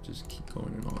just keep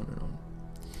going and on and on.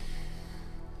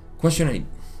 Question 8.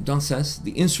 Don says,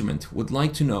 the instrument would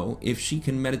like to know if she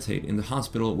can meditate in the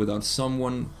hospital without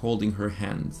someone holding her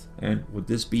hand, and would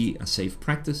this be a safe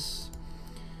practice?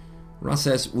 Ra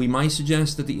says, we might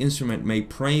suggest that the instrument may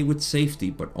pray with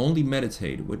safety, but only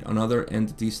meditate with another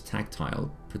entity's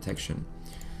tactile protection.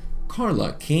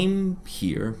 Carla came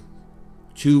here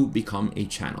to become a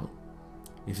channel.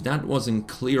 If that wasn't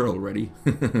clear already,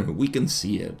 we can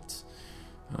see it.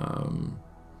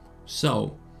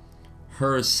 So,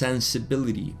 her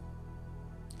sensibility,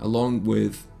 along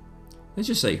with, let's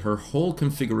just say, her whole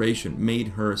configuration made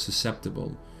her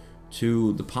susceptible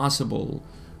to the possible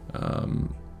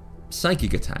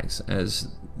psychic attacks, as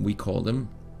we call them,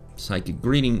 psychic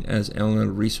greeting, as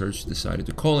Eleanor Research decided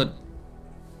to call it.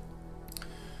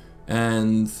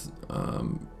 And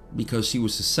because she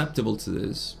was susceptible to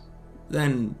this,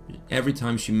 then every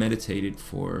time she meditated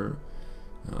for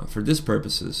this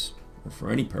purposes, or for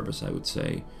any purpose, I would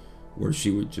say, where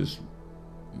she would just,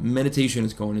 meditation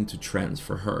is going into trance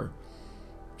for her,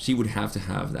 she would have to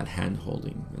have that hand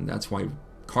holding. And that's why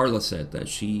Carla said that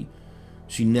she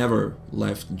never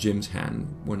left Jim's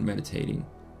hand when meditating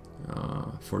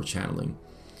for channeling.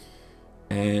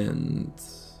 And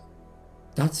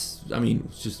that's, I mean,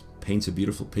 it just paints a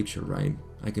beautiful picture, right?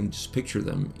 I can just picture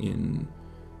them in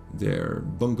their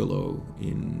bungalow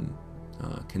in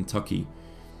Kentucky.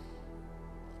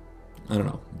 I don't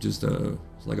know, just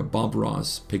like a Bob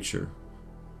Ross picture,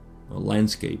 a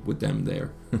landscape with them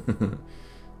there,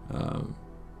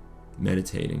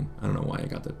 meditating. I don't know why I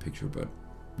got that picture, but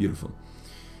beautiful.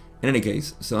 In any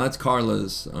case, so that's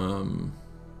Carla's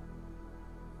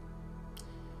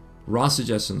raw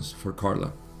suggestions for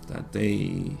Carla, that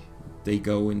they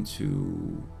go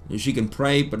into, she can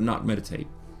pray but not meditate.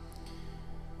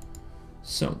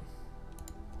 So,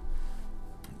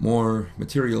 more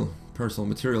material, personal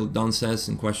material. Don says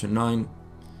in question 9,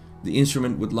 The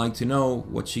instrument would like to know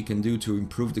what she can do to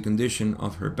improve the condition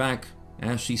of her back,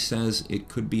 as she says it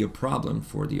could be a problem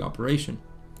for the operation.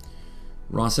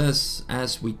 Ra says,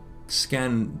 as we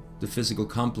scan the physical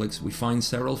complex, we find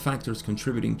several factors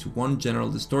contributing to one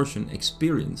general distortion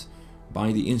experienced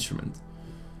by the instrument.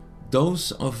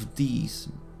 Those of these,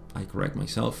 I correct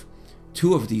myself,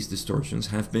 2 of these distortions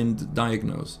have been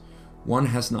diagnosed, 1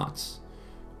 has not.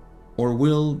 Nor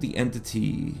will the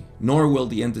entity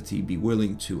be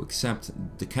willing to accept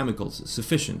the chemicals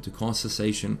sufficient to cause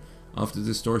cessation of the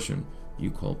distortion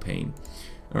you call pain.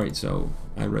 Alright, so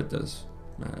I read this.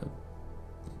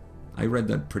 I read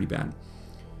that pretty bad.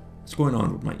 What's going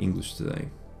on with my English today?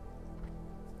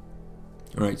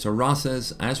 Alright, so Ra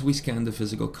says, as we scan the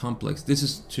physical complex, this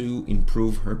is to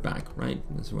improve her back, right?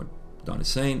 That's what Don is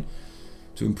saying.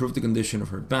 To improve the condition of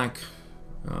her back.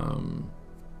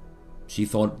 She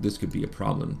thought this could be a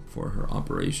problem for her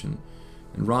operation.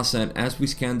 And Ra said, as we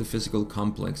scan the physical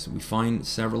complex, we find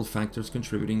several factors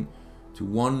contributing to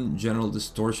one general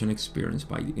distortion experienced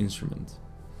by the instrument.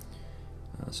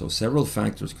 So several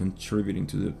factors contributing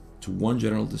to one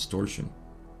general distortion.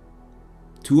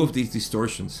 2 of these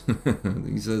distortions,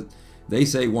 they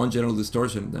say one general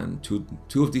distortion, then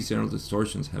two of these general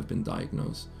distortions have been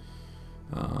diagnosed.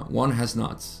 1 has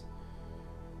not.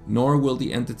 Nor will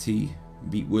the entity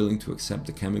be willing to accept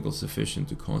the chemical sufficient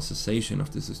to cause cessation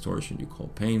of this distortion you call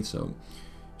pain. So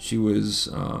she was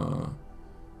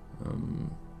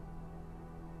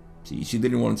she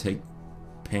didn't want to take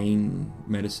pain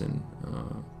medicine,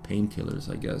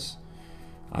 painkillers, I guess.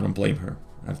 I don't blame her.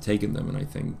 I've taken them and I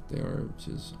think they are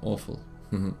just awful.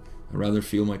 I'd rather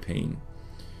feel my pain.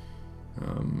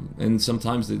 And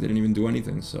sometimes they didn't even do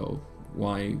anything, so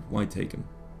why take them?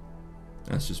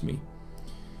 That's just me.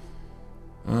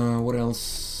 What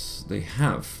else they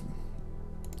have?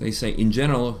 They say, in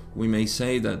general, we may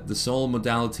say that the sole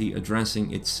modality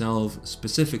addressing itself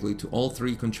specifically to all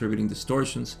 3 contributing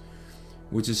distortions,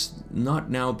 which is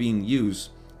not now being used,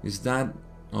 is that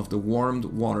of the warmed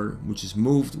water, which is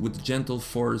moved with gentle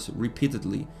force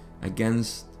repeatedly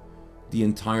against the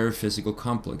entire physical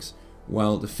complex,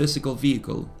 while the physical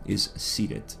vehicle is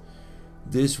seated.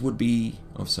 This would be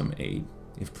of some aid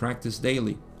if practiced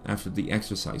daily after the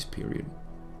exercise period.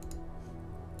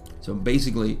 So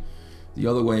basically, the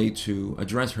other way to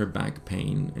address her back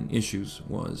pain and issues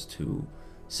was to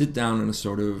sit down in a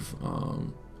sort of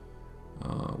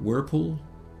whirlpool,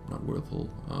 not whirlpool,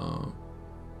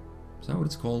 is that what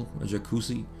it's called? A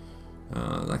jacuzzi?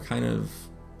 That kind of,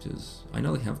 just, I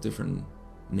know they have different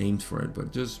names for it,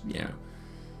 but just, yeah.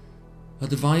 A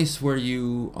device where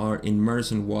you are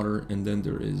immersed in water and then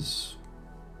there is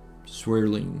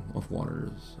swirling of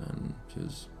waters and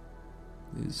just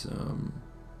this,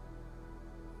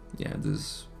 yeah,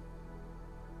 this,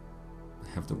 I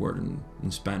have the word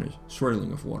in Spanish,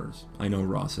 swirling of waters. I know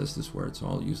Ra says this word, so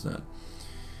I'll use that.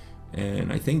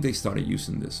 And I think they started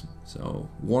using this. So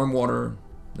warm water,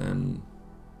 then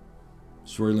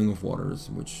swirling of waters,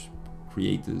 which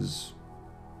create this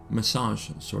massage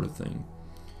sort of thing.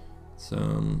 It's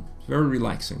very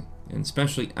relaxing, and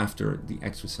especially after the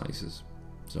exercises.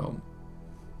 So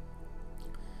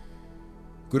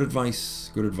good advice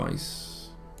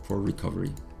for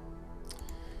recovery.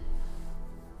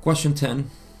 Question 10.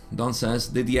 Don says,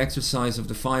 did the exercise of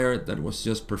the fire that was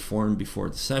just performed before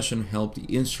the session help the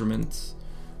instrument?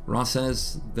 Ra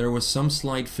says, there was some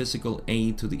slight physical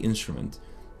aid to the instrument.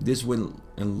 This will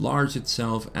enlarge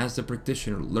itself as the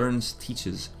practitioner learns,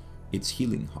 teaches its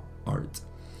healing art.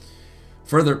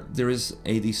 Further, there is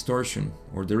distortion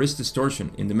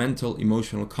in the mental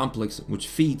emotional complex which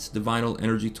feeds the vital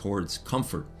energy towards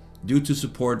comfort due to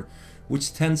support,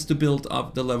 which tends to build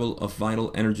up the level of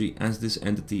vital energy as this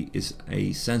entity is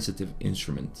a sensitive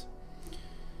instrument.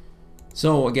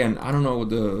 So again, I don't know what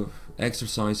the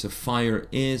exercise of fire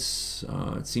is.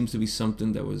 It seems to be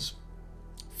something that was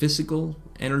physical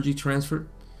energy transfer.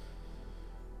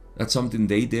 That's something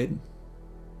they did.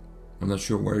 I'm not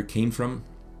sure where it came from.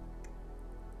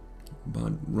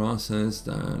 But Ra says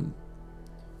that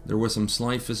there was some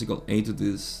slight physical aid to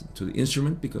the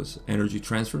instrument because energy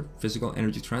transfer, physical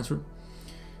energy transfer.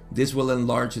 This will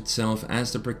enlarge itself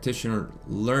as the practitioner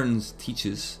learns,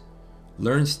 teaches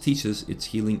its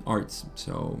healing arts.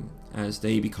 So as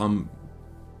they become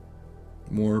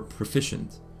more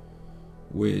proficient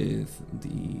with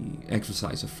the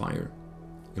exercise of fire,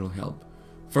 it'll help.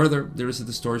 Further, there is a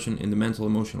distortion in the mental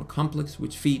emotional complex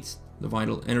which feeds the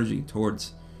vital energy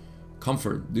towards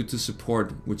comfort due to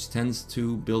support, which tends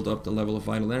to build up the level of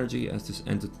vital energy as this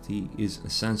entity is a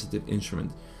sensitive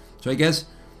instrument. So I guess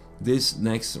this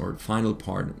next or final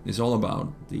part is all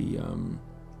about the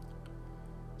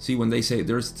See, when they say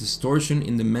there's distortion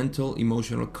in the mental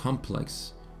emotional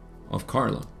complex of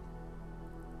Carla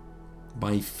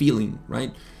by feeling,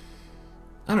 right?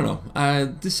 I don't know.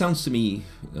 This sounds to me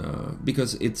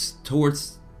because it's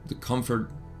towards the comfort,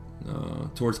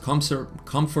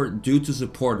 comfort due to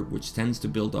support, which tends to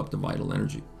build up the vital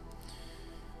energy.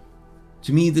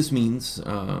 To me, this means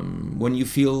when you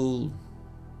feel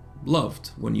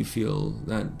loved, when you feel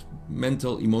that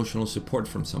mental emotional support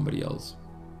from somebody else.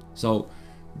 So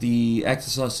the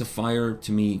exercise of fire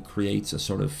to me creates a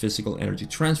sort of physical energy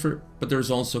transfer, but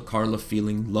there's also Carla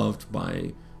feeling loved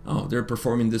by, oh, they're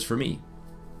performing this for me.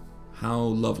 How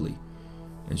lovely.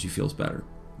 And she feels better.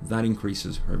 That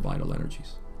increases her vital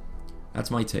energies.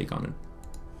 That's my take on it.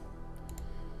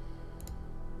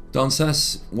 Don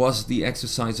says, was the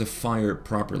exercise of fire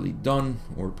properly done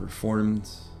or performed?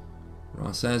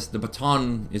 Ra says, the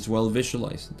baton is well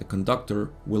visualized. The conductor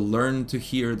will learn to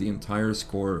hear the entire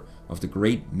score of the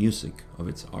great music of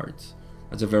its art.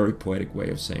 That's a very poetic way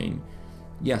of saying,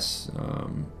 yes,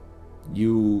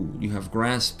 you have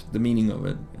grasped the meaning of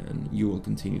it, and you will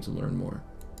continue to learn more.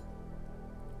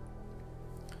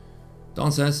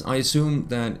 Don says, I assume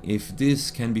that if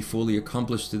this can be fully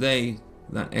accomplished today,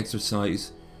 that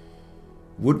exercise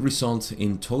would result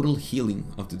in total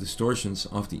healing of the distortions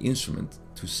of the instrument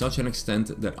to such an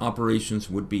extent that operations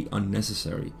would be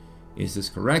unnecessary. Is this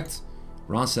correct?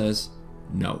 Ra says,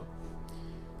 no.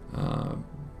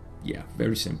 Yeah,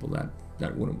 very simple.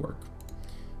 That wouldn't work.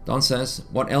 Don says,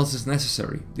 what else is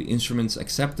necessary? The instrument's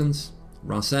acceptance?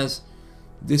 Ra says,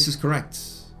 this is correct.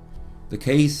 The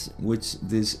case with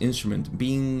this instrument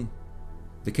being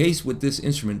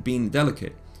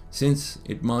delicate, since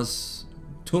it must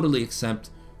totally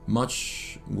accept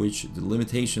much which the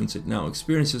limitations it now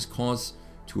experiences cause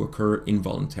to occur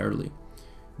involuntarily.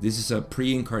 This is a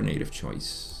pre-incarnative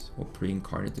choice, or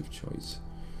pre-incarnative choice.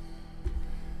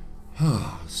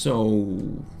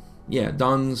 So, yeah,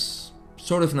 Don's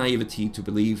sort of naivety to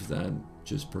believe that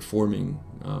just performing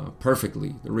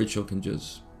perfectly the ritual can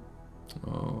just,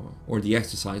 or the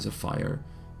exercise of fire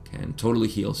can totally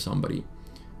heal somebody.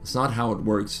 It's not how it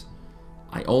works.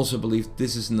 I also believe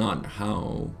this is not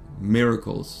how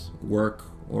miracles work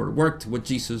or worked with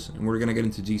Jesus, and we're going to get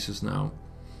into Jesus now.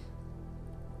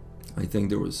 I think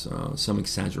there was some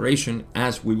exaggeration,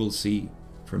 as we will see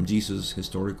from Jesus'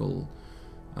 historical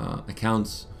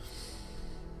accounts.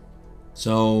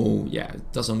 So yeah,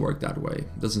 it doesn't work that way.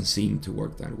 It doesn't seem to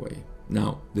work that way.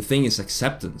 Now, the thing is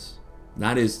acceptance.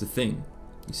 That is the thing,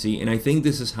 you see, and I think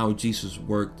this is how Jesus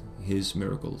worked his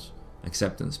miracles.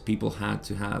 Acceptance. People had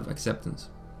to have acceptance.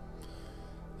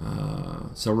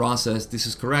 So Ra says this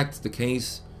is correct. The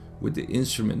case with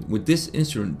this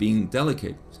instrument being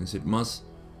delicate, since it must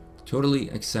totally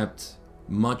accept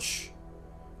much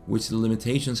which the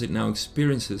limitations it now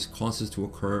experiences causes to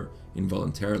occur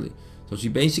involuntarily. So she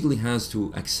basically has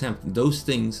to accept those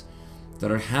things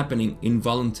that are happening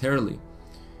involuntarily,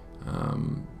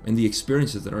 and the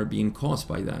experiences that are being caused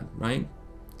by that, right?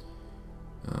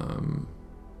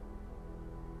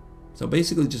 So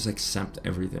basically just accept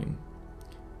everything.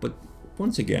 But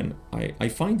once again, I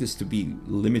find this to be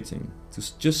limiting,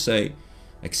 to just say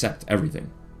accept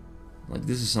everything. Like,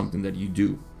 this is something that you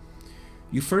do.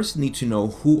 You first need to know,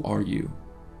 who are you,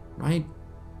 right?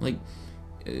 Like,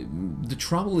 the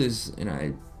trouble is, and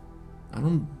I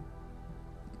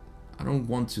don't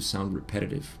want to sound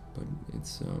repetitive, but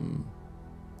it's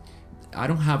I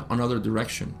don't have another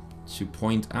direction to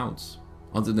point out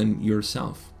other than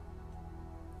yourself.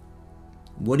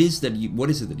 What is it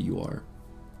that you are?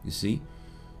 You see,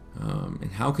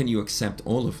 and how can you accept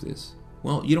all of this?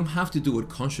 Well, you don't have to do it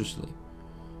consciously.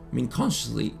 I mean,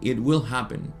 consciously, it will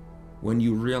happen when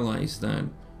you realize that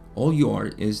all you are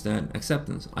is that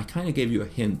acceptance. I kind of gave you a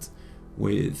hint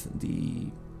with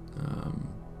the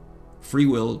free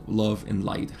will, love, and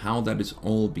light, how that is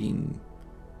all being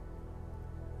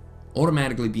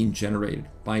automatically being generated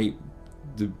by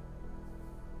the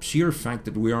sheer fact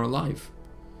that we are alive.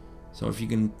 So if you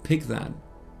can pick that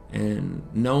and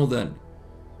know that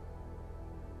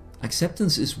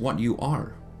acceptance is what you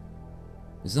are,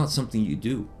 it's not something you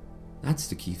do. That's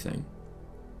the key thing.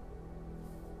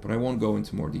 But I won't go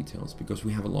into more details because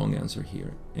we have a long answer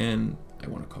here and I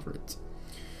want to cover it.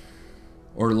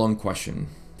 Or a long question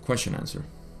answer.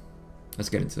 Let's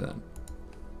get into that.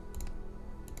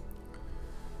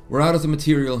 We're out of the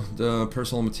material, the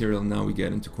personal material. Now we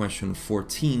get into question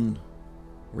 14,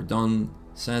 where Don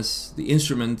says the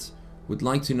instrument would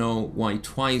like to know why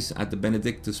twice at the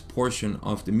Benedictus portion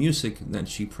of the music that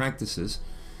she practices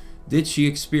did she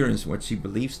experience what she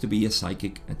believes to be a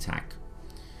psychic attack.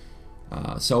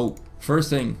 So first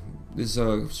thing, this is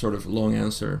a sort of long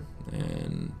answer,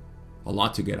 and a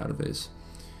lot to get out of this.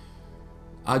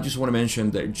 I just want to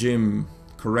mention that Jim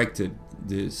corrected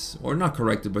this, or not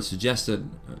corrected, but suggested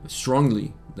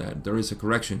strongly that there is a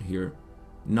correction here.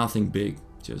 Nothing big,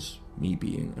 just me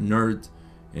being a nerd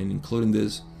and including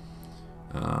this.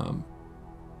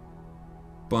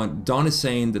 But Dawn is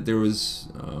saying that there was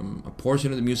a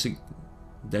portion of the music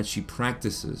that she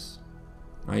practices,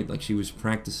 right? Like she was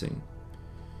practicing.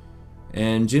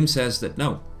 And Jim says that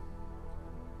no,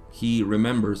 he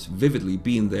remembers vividly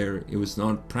being there. It was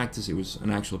not practice, it was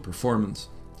an actual performance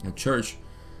at church.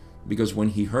 Because when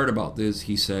he heard about this,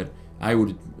 he said,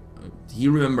 he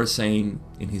remembers saying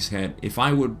in his head, if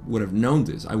I would have known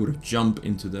this, I would have jumped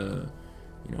into the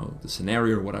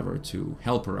scenario or whatever to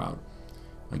help her out.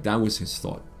 Like that was his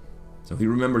thought. So he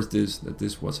remembers that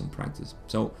this wasn't practice.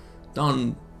 So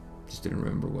Don just didn't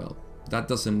remember well. That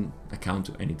doesn't account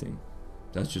to anything.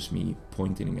 That's just me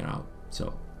pointing it out.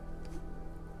 So,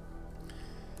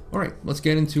 all right, let's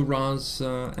get into Ra's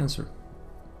answer.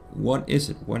 What is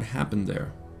it? What happened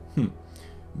there?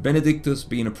 Benedictus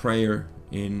being a prayer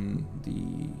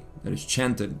that is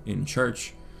chanted in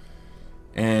church,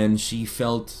 and she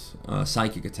felt a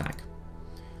psychic attack.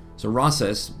 So Ra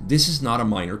says, this is not a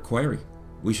minor query.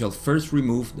 We shall first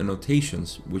remove the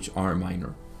notations which are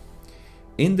minor.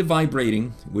 In the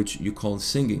vibrating, which you call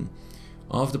singing,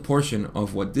 of the portion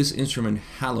of what this instrument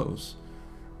hallows,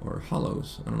 or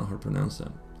hollows, I don't know how to pronounce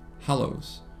that,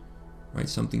 hollows, right,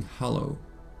 something hollow,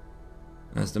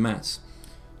 as the Mass.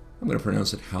 I'm going to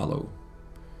pronounce it hollow.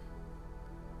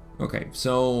 Okay,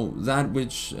 so that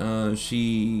which of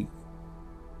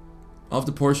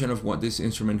the portion of what this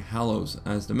instrument hallows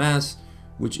as the Mass,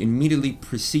 which immediately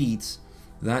precedes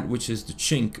that which is the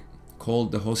chink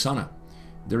called the hosanna.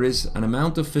 There is an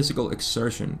amount of physical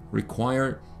exertion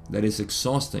required that is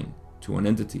exhausting to an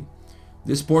entity.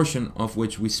 This portion of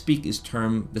which we speak is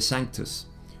termed the sanctus.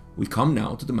 We come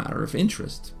now to the matter of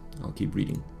interest. I'll keep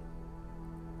reading.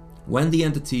 When the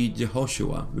entity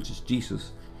Jehoshua, which is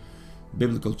Jesus,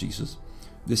 biblical Jesus,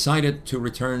 decided to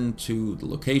return to the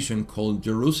location called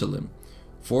Jerusalem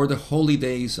for the holy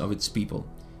days of its people,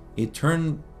 it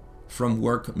turned from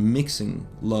work mixing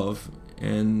love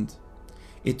and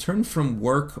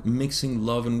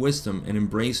wisdom and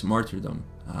embraced martyrdom,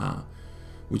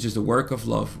 which is the work of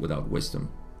love without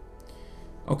wisdom.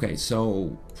 Okay,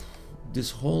 so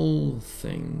this whole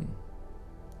thing,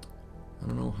 I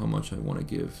don't know how much I want to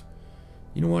give.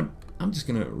 You know what? I'm just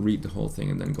going to read the whole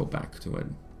thing and then go back to it.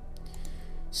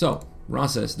 So, Ra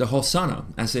says, the Hosanna,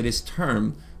 as it is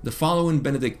termed, the following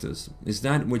Benedictus, is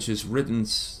that which is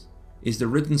the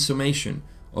written summation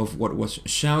of what was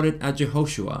shouted at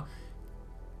Jehoshua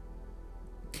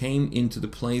came into the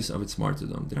place of its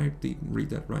martyrdom. Did I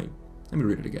read that right? Let me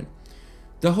read it again.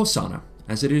 The Hosanna,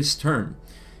 as it is termed,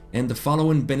 and the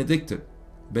following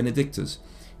Benedictus,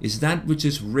 is that which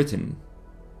is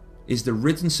the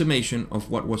written summation of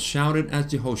what was shouted as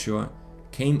Jehoshua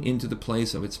came into the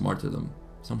place of its martyrdom.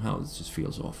 Somehow it just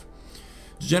feels off.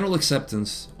 The general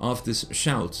acceptance of this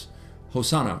shout,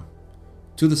 Hosanna,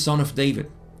 to the Son of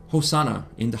David, Hosanna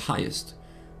in the highest,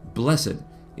 blessed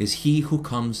is he who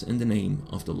comes in the name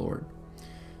of the Lord.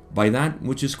 By that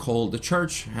which is called the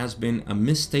church has been a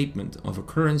misstatement of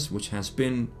occurrence which has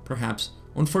been, perhaps,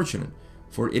 unfortunate,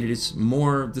 for it is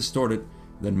more distorted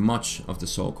than much of the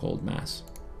so-called Mass.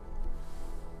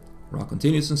 Ra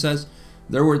continues and says,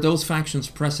 there were those factions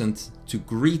present to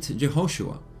greet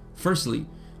Jehoshua. Firstly,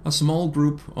 a small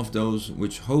group of those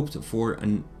which hoped for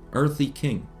an earthly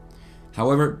king.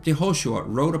 However, Jehoshua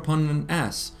rode upon an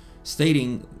ass,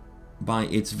 stating by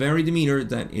its very demeanor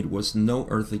that it was no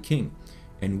earthly king,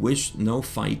 and wished no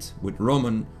fight with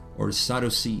Roman or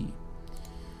Sadducee.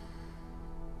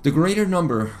 The greater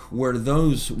number were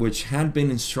those which had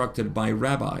been instructed by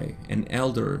rabbi and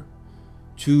elder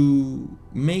to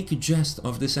make jest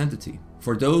of this entity,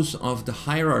 for those of the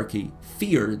hierarchy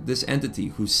feared this entity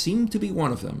who seemed to be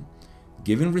one of them,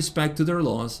 giving respect to their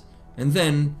laws, and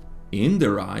then, in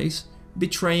their eyes,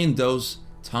 betraying those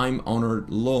time-honored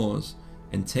laws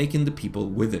and taking the people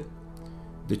with it.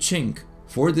 The chink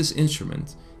for this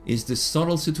instrument is the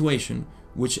subtle situation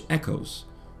which echoes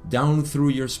down through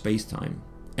your space-time,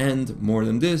 and, more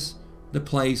than this, the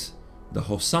place the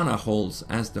Hosanna holds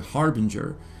as the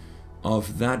harbinger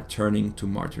of that turning to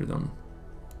martyrdom.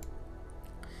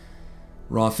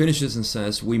 Ra finishes and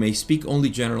says, we may speak only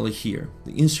generally here.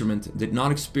 The instrument did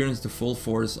not experience the full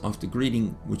force of the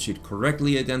greeting which it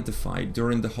correctly identified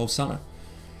during the Hosanna,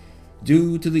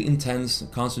 due to the intense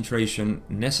concentration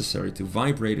necessary to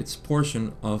vibrate its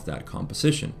portion of that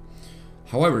composition.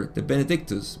 However, the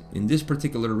Benedictus in this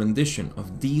particular rendition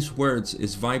of these words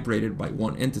is vibrated by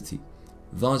one entity,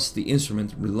 Thus, the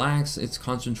instrument relaxed its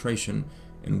concentration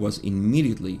and was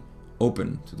immediately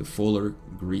open to the fuller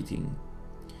greeting.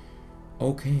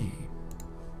 Okay,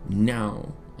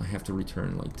 now I have to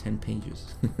return like 10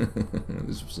 pages.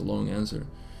 This was a long answer,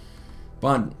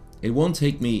 but it won't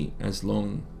take me as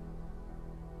long.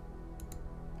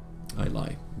 I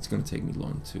lie. It's going to take me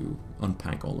long to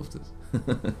unpack all of this.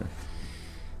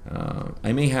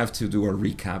 I may have to do a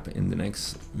recap in the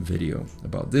next video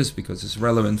about this because it's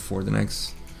relevant for the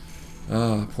next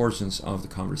portions of the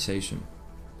conversation.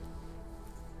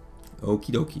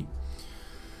 Okie dokie.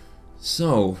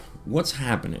 So, what's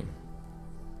happening?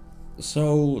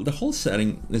 So, the whole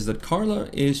setting is that Carla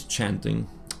is chanting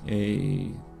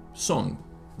a song,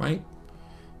 right?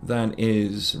 That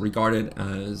is regarded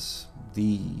as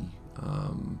the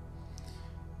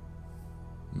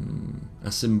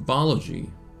a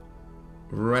symbology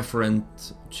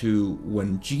referent to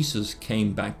when Jesus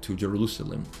came back to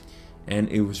Jerusalem, and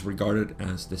it was regarded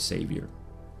as the Savior.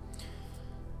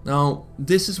 Now,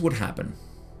 this is what happened,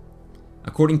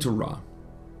 according to Ra,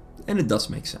 and it does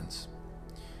make sense.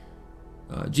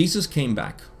 Jesus came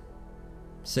back,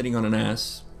 sitting on an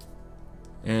ass,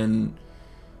 and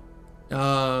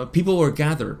people were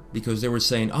gathered because they were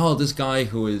saying, "Oh, this guy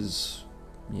who is,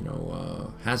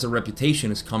 has a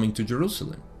reputation is coming to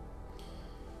Jerusalem."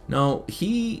 Now,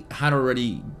 he had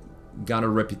already got a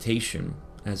reputation,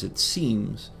 as it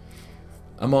seems,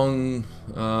 among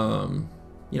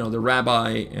the rabbi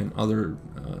and other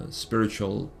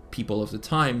spiritual people of the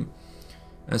time,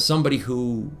 as somebody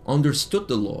who understood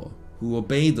the law, who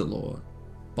obeyed the law,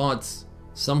 but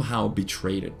somehow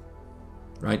betrayed it.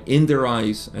 Right? In their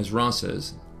eyes, as Ra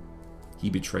says, he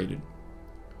betrayed it.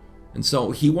 And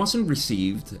so he wasn't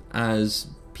received as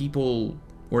people,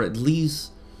 or at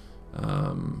least,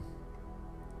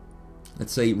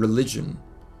 let's say, religion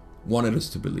wanted us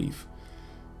to believe.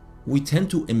 We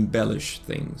tend to embellish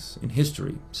things in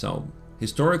history. So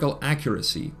historical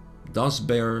accuracy does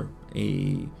bear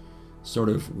a sort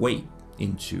of weight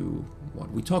into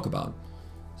what we talk about.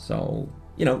 So,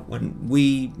 when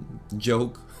we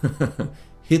joke,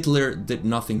 Hitler did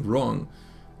nothing wrong,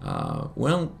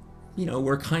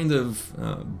 we're kind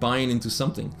of buying into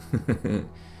something.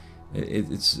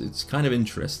 It's kind of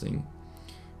interesting.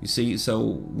 You see, so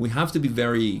we have to be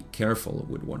very careful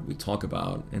with what we talk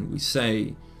about and we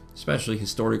say, especially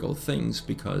historical things,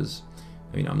 because,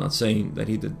 I'm not saying that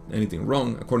he did anything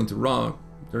wrong. According to Ra,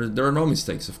 there are no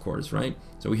mistakes, of course, right?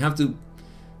 So we have to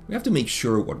make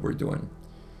sure what we're doing.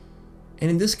 And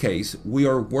in this case, we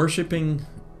are worshiping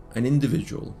an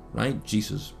individual, right?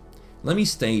 Jesus. Let me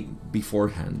state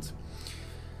beforehand,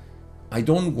 I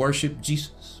don't worship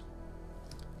Jesus,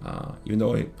 even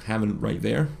though I have it right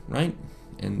there, right?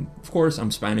 And of course,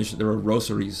 I'm Spanish. There are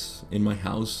rosaries in my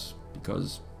house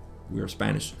because we are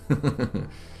Spanish, but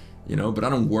I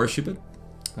don't worship it.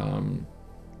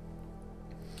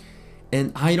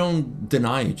 And I don't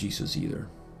deny Jesus either,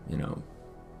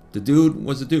 The dude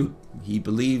was a dude. He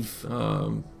believed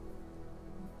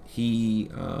he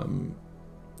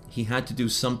had to do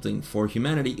something for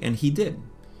humanity, and he did.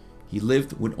 He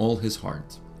lived with all his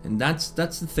heart, and that's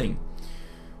the thing.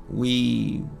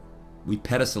 We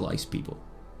pedestalize people.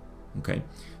 Okay,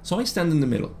 so I stand in the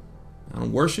middle. I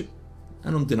don't worship.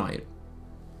 I don't deny it.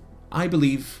 I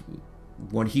believe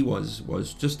what he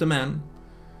was just a man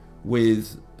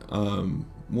with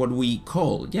what we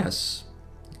call,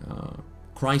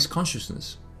 Christ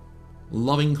consciousness,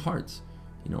 loving heart,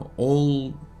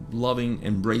 all loving,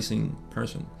 embracing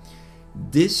person.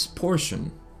 This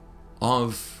portion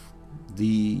of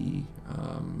the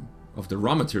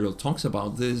raw material talks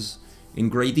about this in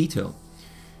great detail,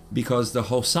 because the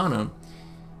Hosanna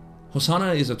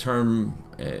is a term,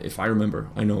 if I remember,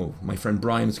 I know my friend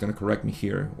Brian is going to correct me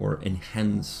here or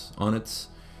enhance on it.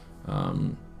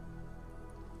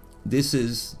 This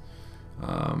is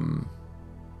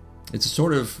it's a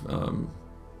sort of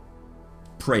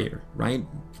prayer, right?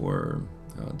 For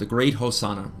the great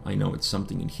Hosanna. I know it's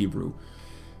something in Hebrew.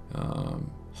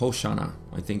 Hoshana,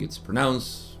 I think it's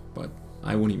pronounced, but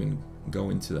I won't even go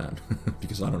into that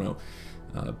because I don't know.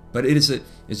 But it is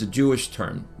a Jewish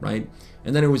term, right?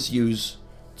 And then it was used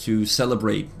to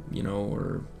celebrate,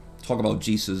 or talk about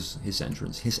Jesus, his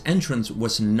entrance. His entrance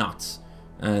was not,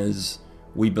 as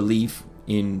we believe,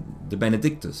 in the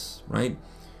Benedictus, right?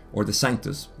 Or the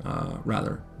Sanctus,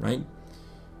 rather, right?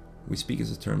 We speak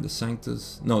as a term, the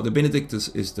Sanctus. No, the Benedictus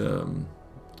is the,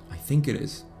 I think it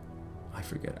is. I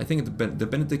forget. I think the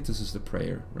Benedictus is the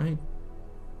prayer, right?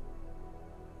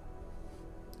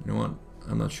 You know what?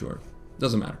 I'm not sure.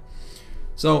 Doesn't matter.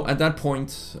 So at that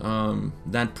point,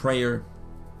 that prayer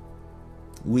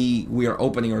we are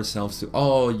opening ourselves to,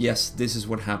 oh yes, this is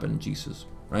what happened, Jesus,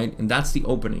 right? And that's the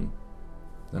opening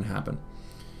that happened.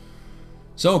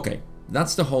 So okay,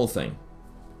 that's the whole thing.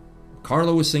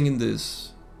 Carla was singing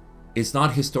this. It's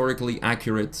not historically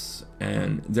accurate,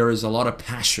 and there is a lot of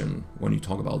passion when you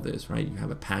talk about this, right? You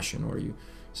have a passion, or you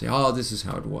say, oh, this is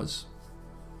how it was.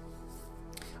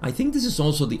 I think this is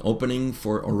also the opening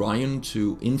for Orion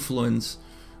to influence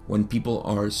when people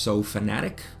are so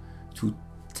fanatic to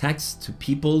text, to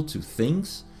people, to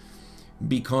things,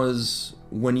 because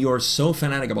when you're so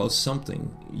fanatic about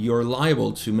something, you're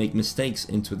liable to make mistakes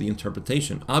into the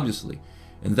interpretation, obviously.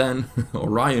 And then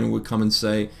Orion would come and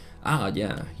say, ah,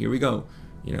 yeah, here we go.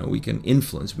 You know, we can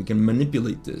influence, we can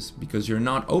manipulate this, because you're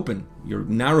not open, you're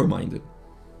narrow-minded.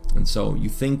 And so you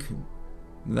think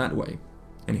that way.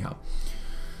 Anyhow,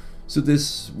 so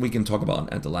this we can talk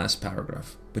about at the last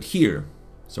paragraph. But here,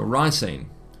 so Ra is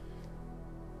saying,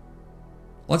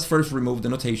 let's first remove the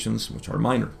notations, which are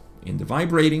minor. In the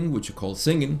vibrating, which you call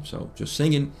singing, so just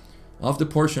singing, of the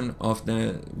portion of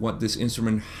what this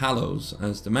instrument hallows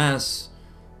as the mass.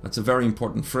 That's a very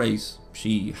important phrase.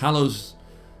 She hallows,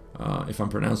 if I'm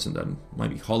pronouncing that, it might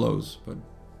be hollows, but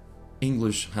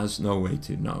English has no way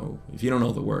to know. If you don't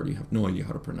know the word, you have no idea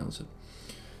how to pronounce it.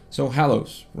 So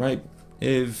hallows, right?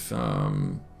 If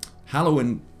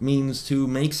hallowing means to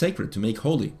make sacred, to make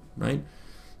holy, right?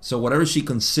 So whatever she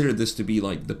considered this to be,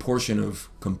 like the portion of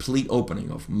complete opening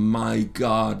of, my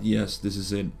God, yes, this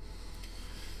is it,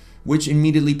 which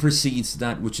immediately precedes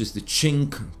that which is the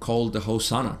chink called the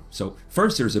Hosanna. So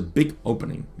first there's a big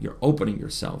opening. You're opening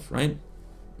yourself, right?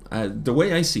 The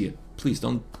way I see it, please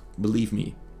don't believe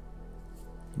me.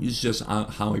 It's just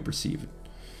how I perceive it.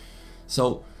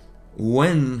 So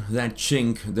when that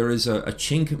chink, there is a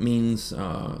chink means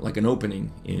like an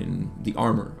opening in the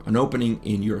armor, an opening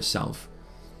in yourself.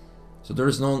 So there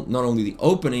is not only the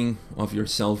opening of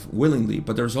yourself willingly,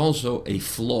 but there's also a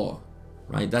flaw,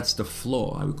 right? That's the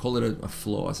flaw. I would call it a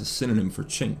flaw as a synonym for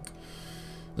chink.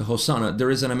 The Hosanna,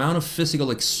 there is an amount of physical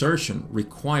exertion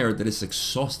required that is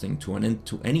exhausting to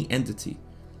any entity,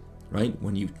 right?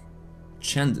 When you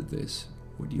chanted this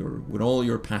with all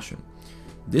your passion.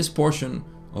 This portion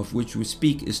of which we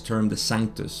speak is termed the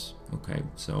Sanctus. Okay,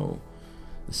 so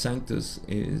the Sanctus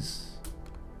is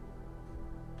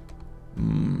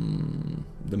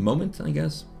the moment, I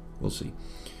guess. We'll see.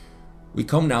 We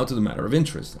come now to the matter of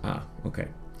interest. Okay.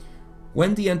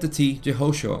 When the entity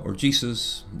Jehoshua or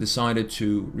Jesus decided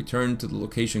to return to the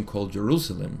location called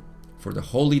Jerusalem for the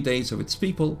holy days of its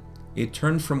people, it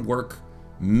turned from work,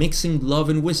 mixing love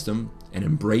and wisdom, and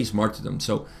embraced martyrdom.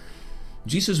 So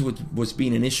Jesus was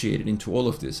being initiated into all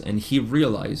of this, and he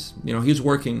realized, you know, he was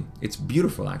working. It's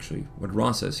beautiful, actually, what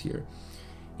Ra says here.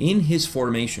 In his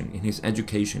formation, in his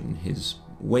education, in his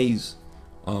ways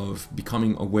of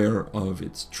becoming aware of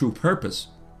its true purpose,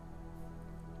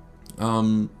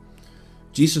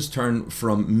 Jesus turned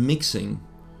from mixing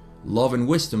love and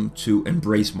wisdom to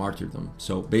embrace martyrdom.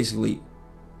 So basically,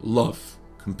 love,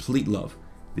 complete love.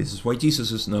 This is why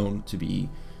Jesus is known to be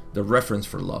the reference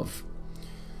for love.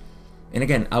 And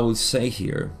again, I would say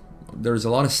here, there's a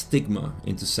lot of stigma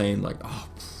into saying like, oh,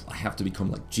 I have to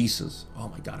become like Jesus. Oh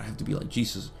my God, I have to be like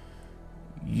Jesus.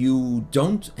 You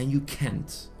don't, and you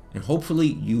can't. And hopefully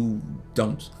you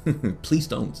don't. Please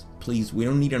don't. Please, we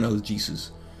don't need another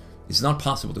Jesus. It's not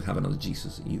possible to have another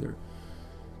Jesus either.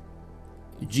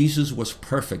 Jesus was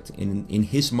perfect in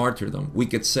his martyrdom. We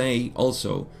could say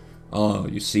also,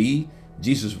 you see,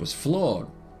 Jesus was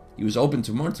flawed. He was open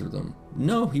to martyrdom.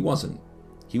 No, he wasn't.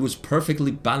 He was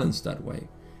perfectly balanced that way.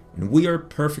 And we are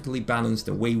perfectly balanced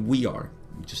the way we are.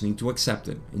 We just need to accept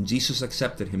it. And Jesus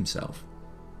accepted himself.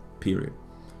 Period.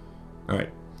 All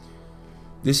right.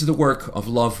 This is the work of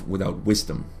love without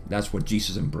wisdom. That's what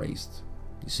Jesus embraced.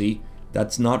 You see,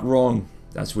 that's not wrong.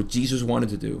 That's what Jesus wanted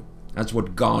to do. That's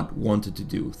what God wanted to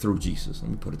do through Jesus.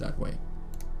 Let me put it that way.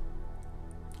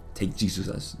 Take Jesus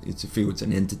as if it was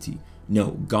an entity.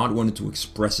 No, God wanted to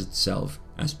express itself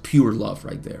as pure love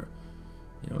right there.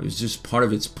 You know, it's just part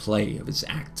of its play, of its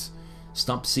act.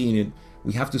 Stop seeing it.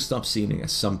 We have to stop seeing it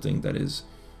as something that is,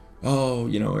 oh,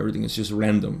 you know, everything is just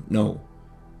random. No.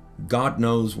 God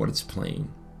knows what it's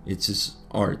playing. It's his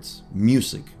art,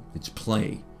 music, it's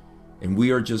play. And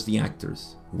we are just the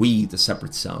actors. We, the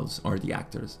separate selves, are the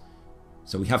actors.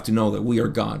 So we have to know that we are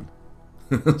God.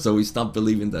 So we stop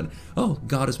believing that, oh,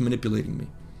 God is manipulating me.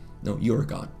 No, you're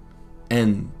God.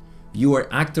 And you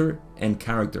are actor and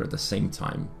character at the same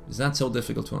time. Is that so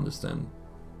difficult to understand?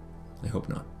 I hope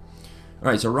not. All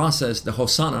right, so Ra says the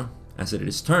Hosanna, as it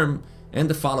is termed, and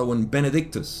the following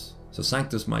Benedictus. So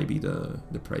Sanctus might be the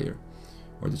prayer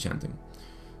or the chanting.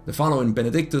 The following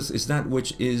Benedictus is that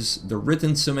which is the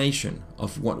written summation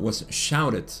of what was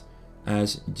shouted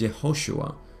as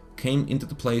Jehoshua came into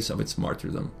the place of its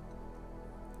martyrdom.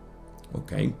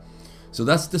 Okay, so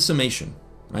that's the summation,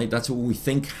 right? That's what we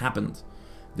think happened.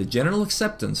 The general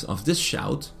acceptance of this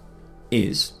shout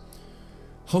is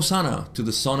Hosanna to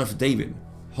the Son of David,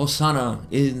 Hosanna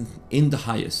in the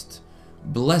highest,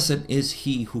 blessed is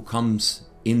he who comes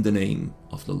in the name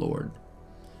of the Lord.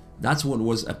 That's what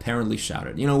was apparently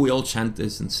shouted. You know, we all chant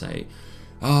this and say,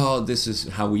 oh, this is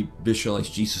how we visualize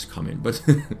Jesus coming, but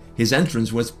his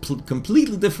entrance was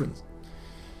completely different.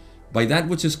 By that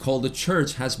which is called the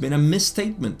church has been a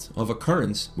misstatement of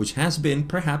occurrence, which has been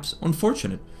perhaps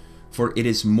unfortunate, for it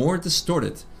is more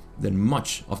distorted than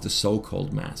much of the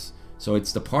so-called Mass. So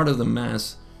it's the part of the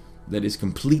Mass that is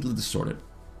completely distorted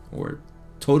or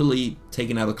totally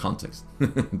taken out of context.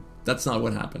 That's not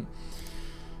what happened.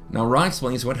 Now Ra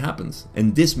explains what happens,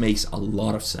 and this makes a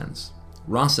lot of sense.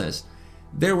 Ra says,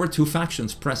 there were two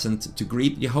factions present to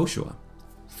greet Yehoshua.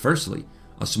 Firstly,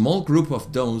 a small group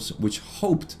of those which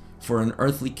hoped for an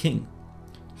earthly king.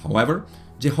 However,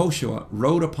 Jehoshua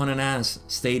rode upon an ass,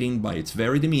 stating by its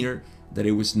very demeanor that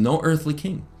it was no earthly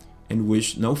king, and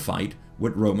wished no fight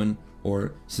with Roman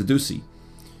or Sadducee,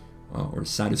 or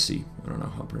Sadducee, I don't know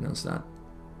how to pronounce that.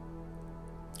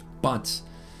 But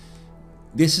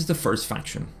this is the first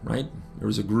faction, right? There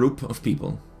was a group of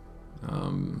people,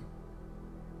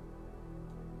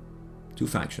 two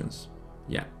factions.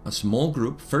 Yeah, a small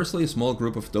group. Firstly, a small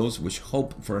group of those which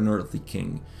hope for an earthly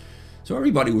king. So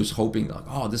everybody was hoping, like,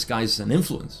 oh, this guy's an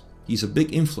influence. He's a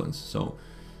big influence. So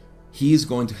he is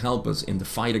going to help us in the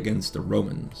fight against the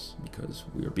Romans, because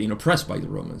we are being oppressed by the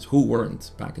Romans. Who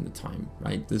weren't back in the time,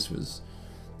 right? This was,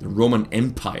 the Roman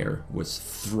Empire was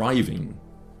thriving,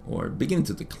 or beginning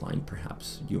to decline,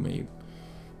 perhaps. You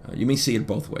may see it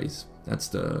both ways. That's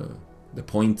the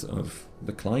point of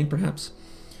decline, perhaps.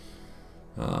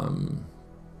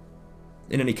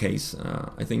 In any case,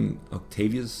 I think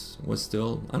Octavius was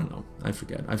still, I don't know, I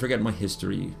forget my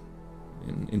history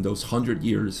in those 100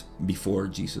 years before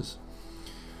Jesus.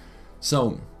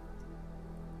 So,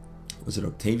 was it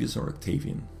Octavius or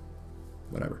Octavian?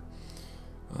 Whatever.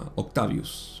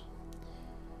 Octavius.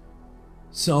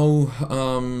 So,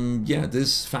 yeah,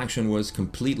 this faction was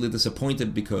completely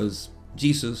disappointed because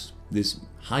Jesus, this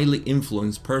highly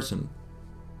influenced person,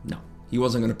 no, he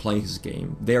wasn't going to play his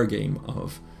game, their game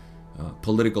of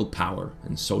political power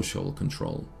and social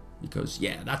control, because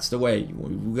yeah, that's the way.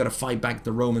 We got to fight back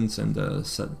the Romans and the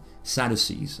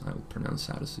Sadducees. I would pronounce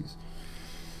Sadducees.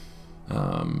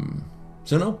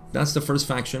 So no, that's the first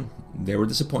faction. They were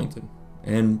disappointed,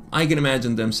 and I can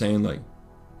imagine them saying like,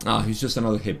 "Ah, he's just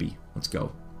another hippie. Let's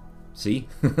go." See,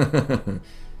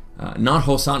 not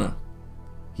Hosanna.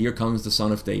 Here comes the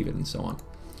Son of David, and so on.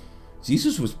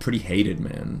 Jesus was pretty hated,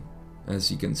 man, as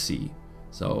you can see.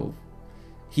 So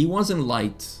he wasn't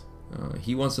liked,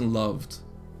 he wasn't loved,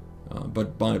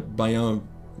 but by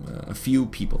a few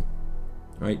people,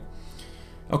 right?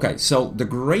 Okay, so the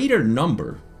greater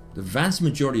number, the vast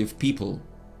majority of people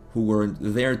who were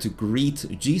there to greet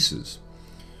Jesus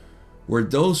were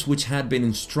those which had been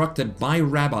instructed by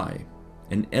Rabbi,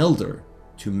 an elder,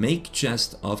 to make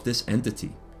jest of this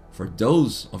entity. For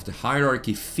those of the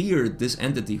hierarchy feared this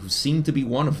entity who seemed to be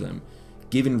one of them,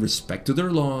 giving respect to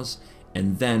their laws,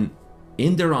 and then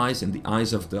in their eyes, in the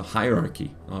eyes of the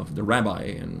hierarchy, of the rabbi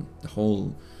and the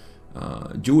whole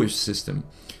Jewish system,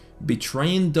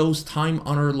 betraying those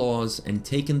time-honored laws and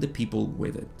taking the people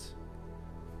with it.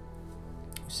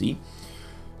 See?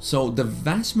 So the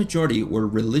vast majority were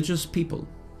religious people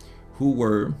who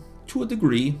were, to a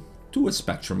degree, to a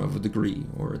spectrum of a degree,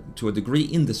 or to a degree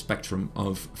in the spectrum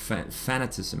of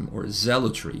fanaticism or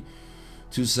zealotry,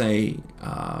 to say,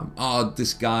 oh,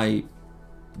 this guy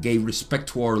gave respect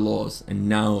to our laws and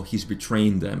now he's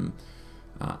betraying them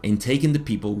and taking the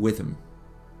people with him.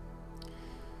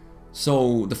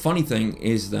 So the funny thing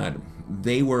is that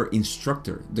they were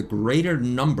instructed. The greater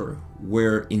number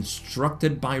were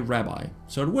instructed by Rabbi.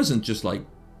 So it wasn't just like,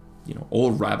 you know,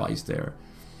 all rabbis there.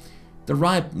 The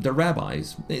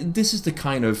rabbis, this is the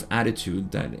kind of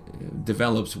attitude that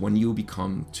develops when you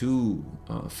become too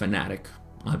fanatic,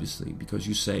 obviously, because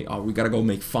you say, oh, we gotta go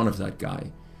make fun of that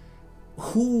guy.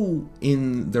 Who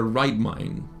in their right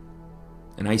mind,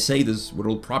 and I say this with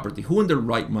all propriety, who in their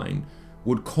right mind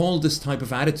would call this type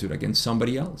of attitude against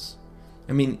somebody else?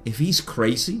 I mean, if he's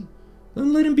crazy,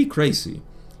 then let him be crazy.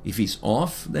 If he's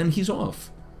off, then he's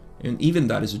off. And even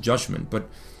that is a judgment. But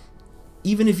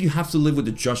even if you have to live with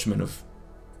the judgment of,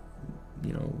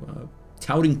 you know,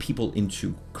 touting people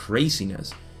into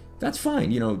craziness, that's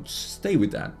fine. You know, stay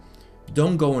with that.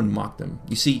 Don't go and mock them.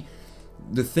 You see,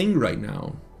 the thing right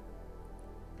now,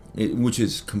 which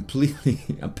is completely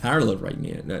a parallel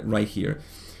right here,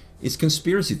 is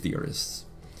conspiracy theorists.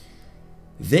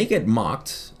 They get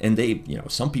mocked, and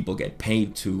some people get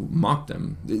paid to mock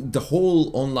them. The whole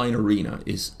online arena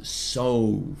is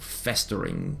so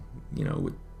festering,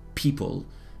 with people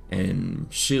and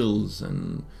shills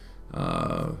and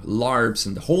LARPs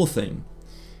and the whole thing.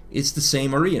 It's the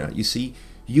same arena. You see,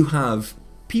 you have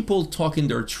people talking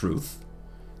their truth.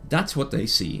 That's what they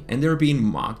see, and they're being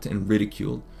mocked and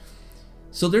ridiculed.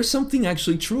 So there's something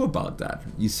actually true about that,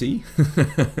 you see?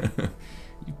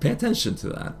 You pay attention to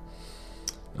that.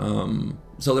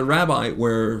 So the rabbi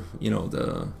were,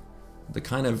 the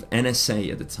kind of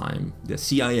NSA at the time, the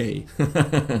CIA,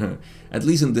 at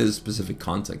least in this specific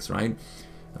context, right?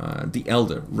 The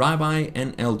elder, rabbi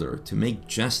and elder, to make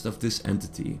jest of this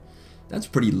entity. That's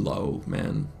pretty low,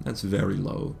 man. That's very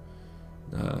low.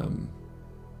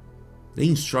 They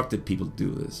instructed people to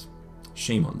do this.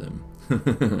 Shame on them.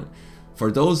 For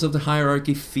those of the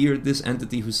hierarchy feared this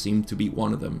entity who seemed to be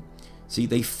one of them. See,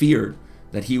 they feared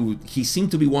that he seemed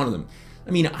to be one of them.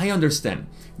 I mean, I understand.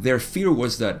 Their fear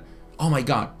was that, oh my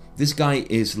God, this guy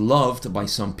is loved by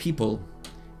some people,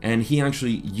 and he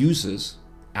actually uses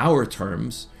our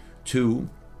terms to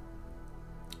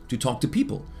talk to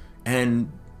people.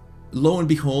 And lo and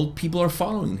behold, people are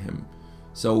following him.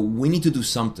 So we need to do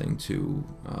something to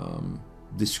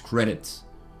discredit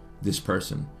this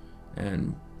person.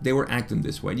 And they were acting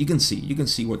this way. You can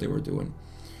see what they were doing.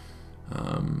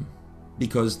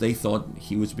 Because they thought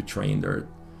he was betraying their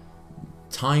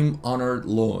time-honored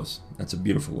laws. That's a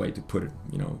beautiful way to put it,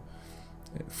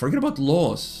 Forget about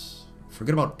laws.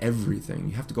 Forget about everything.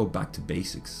 You have to go back to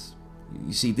basics.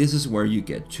 You see, this is where you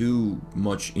get too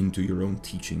much into your own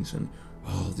teachings and,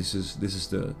 oh, this is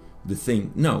the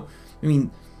thing. No, I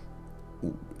mean,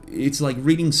 it's like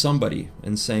reading somebody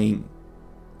and saying,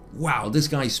 wow, this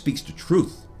guy speaks the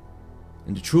truth.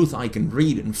 And the truth I can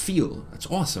read and feel. That's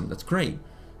awesome. That's great.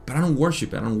 But I don't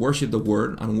worship it. I don't worship the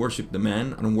word. I don't worship the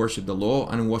man. I don't worship the law.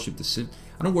 I don't worship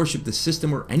the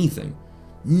system or anything.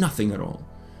 Nothing at all.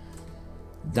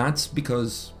 That's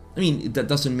because, I mean, that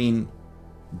doesn't mean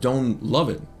don't love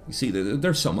it. You see,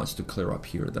 there's so much to clear up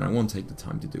here that I won't take the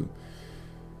time to do.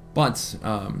 But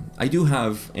I do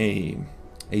have a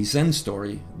Zen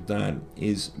story that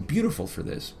is beautiful for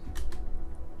this.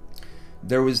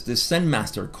 There was this Zen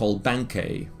master called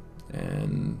Bankei,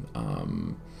 and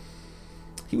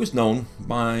he was known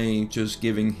by just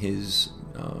giving his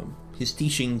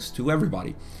teachings to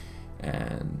everybody,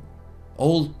 and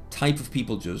all type of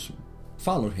people just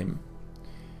followed him.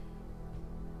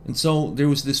 And so there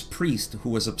was this priest who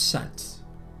was upset.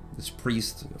 This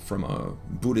priest from a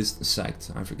Buddhist sect,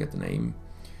 I forget the name,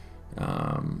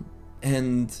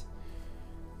 and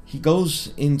he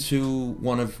goes into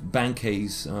one of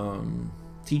Bankei's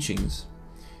teachings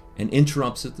and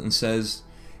interrupts it and says,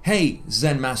 "Hey,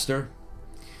 Zen master,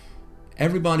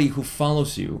 everybody who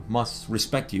follows you must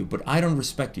respect you, but I don't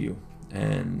respect you.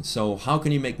 And so how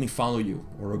can you make me follow you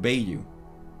or obey you?"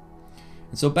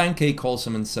 And so Bankei calls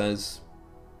him and says,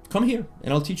 "Come here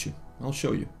and I'll teach you. I'll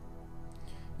show you."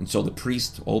 And so the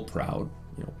priest, all proud,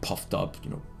 puffed up,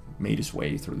 made his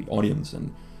way through the audience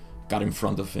and got in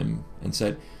front of him and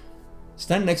said,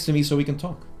 "Stand next to me so we can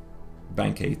talk."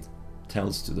 Bankei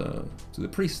tells to the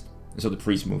priest. And so the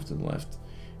priest moved to the left.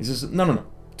 He says, No,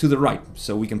 to the right,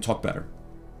 so we can talk better.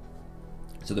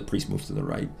 So the priest moves to the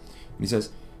right. And he says,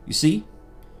 "You see,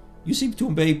 you seem to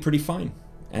obey pretty fine.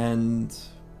 And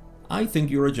I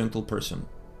think you're a gentle person.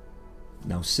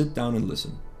 Now sit down and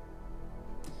listen."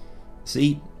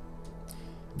 See,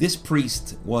 this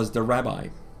priest was the rabbi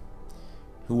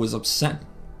who was upset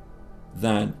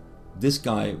that this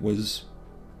guy was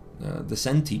the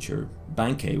Zen teacher,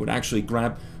 Bankei, would actually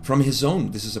grab from his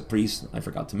own. This is a priest, I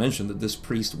forgot to mention that this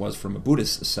priest was from a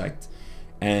Buddhist sect,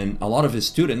 and a lot of his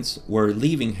students were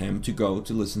leaving him to go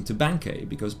to listen to Bankei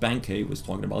because Bankei was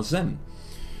talking about Zen.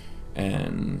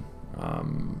 And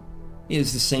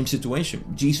it's the same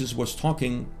situation. Jesus was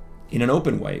talking in an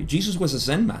open way. Jesus was a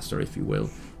Zen master, if you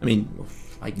will. I mean,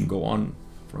 I can go on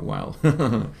for a while.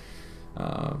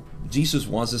 Jesus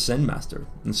was a Zen master,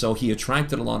 and so he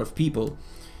attracted a lot of people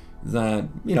that,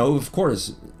 of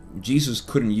course, Jesus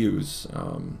couldn't use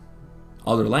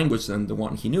other language than the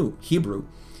one he knew, Hebrew,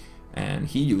 and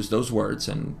he used those words,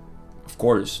 and of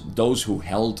course, those who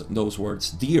held those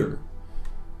words dear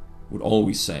would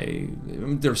always say,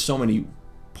 there's so many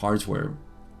parts where,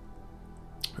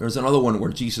 there's another one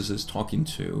where Jesus is talking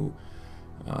to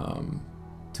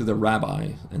the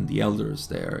rabbi and the elders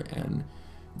there, and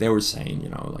they were saying,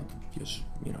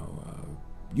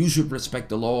 you should respect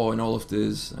the law and all of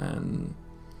this, and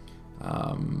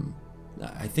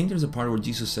I think there's a part where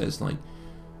Jesus says, like,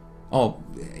 oh,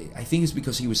 I think it's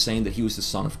because he was saying that he was the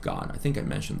Son of God. I think I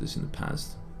mentioned this in the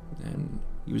past. And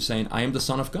he was saying, I am the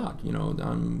Son of God, you know,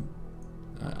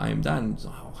 I am that. And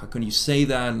how can you say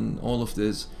that and all of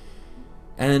this?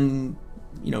 And,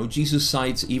 you know, Jesus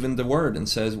cites even the Word and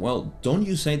says, well, don't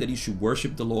you say that you should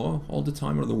worship the law all the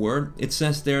time, or the Word? It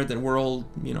says there that we're all,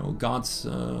 you know, God's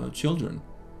children.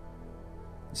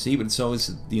 See, but so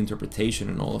is the interpretation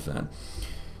and all of that.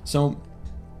 So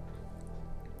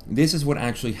this is what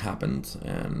actually happened,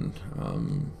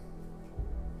 and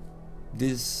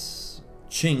this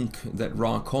chink that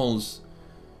Ra calls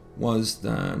was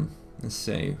the, let's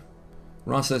say,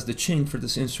 Ra says the chink for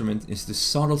this instrument is the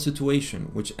subtle situation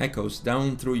which echoes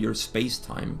down through your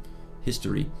space-time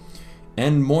history.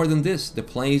 And more than this, the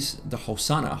place the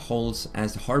Hosanna holds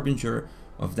as the harbinger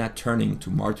of that turning to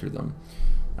martyrdom.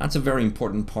 That's a very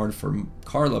important part for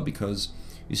Carla, because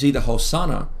you see, the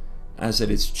Hosanna, as it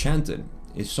is chanted,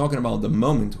 is talking about the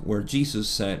moment where Jesus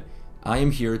said, I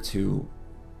am here to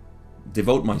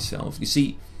devote myself. You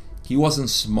see, he wasn't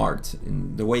smart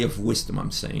in the way of wisdom,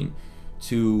 I'm saying,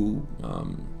 to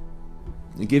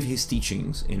give his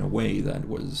teachings in a way that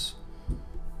was,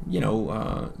 you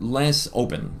know, less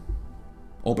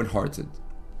open-hearted.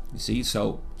 You see,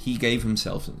 so he gave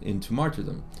himself into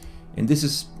martyrdom. And this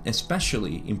is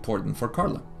especially important for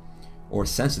Carla, or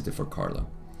sensitive for Carla.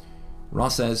 Ra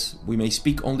says, we may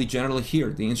speak only generally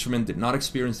here. The instrument did not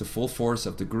experience the full force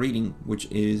of the greeting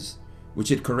which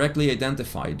it correctly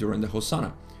identified during the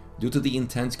Hosanna, due to the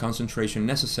intense concentration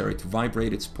necessary to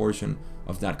vibrate its portion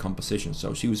of that composition.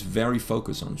 So she was very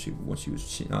focused on what she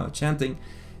was chanting,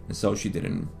 and so she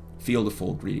didn't feel the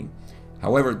full greeting.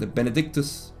 However, the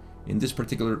Benedictus in this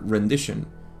particular rendition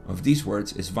of these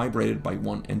words is vibrated by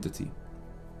one entity.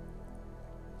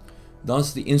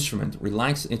 Thus, the instrument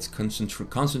relaxed its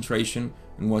concentration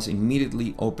and was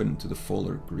immediately open to the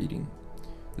fuller greeting.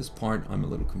 This part I'm a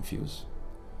little confused.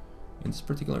 In this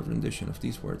particular rendition of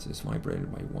these words is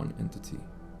vibrated by one entity.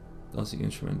 Thus, the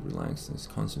instrument relaxed its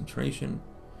concentration.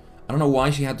 I don't know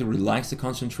why she had to relax the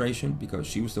concentration, because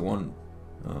she was the one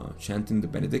chanting the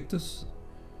Benedictus,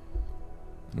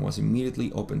 and was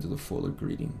immediately open to the fuller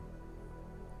greeting.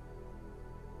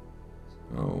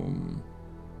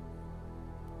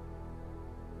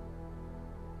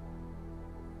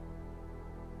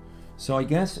 So I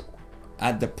guess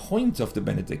at the point of the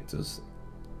Benedictus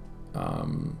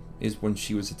is when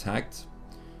she was attacked.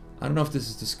 I don't know if this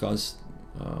is discussed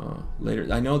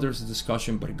later. I know there's a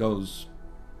discussion, but it goes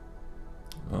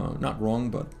not wrong,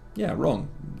 but yeah, wrong.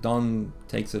 Don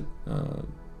takes it,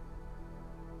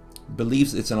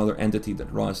 believes it's another entity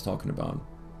that Ra is talking about.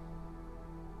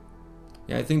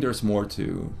 Yeah, I think there's more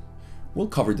to... We'll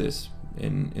cover this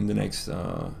in the next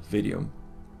video.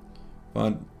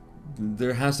 But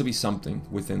there has to be something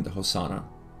within the Hosanna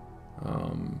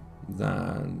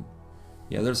that...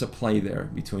 Yeah, there's a play there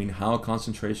between how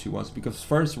concentrated she was. Because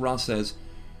first, Ra says,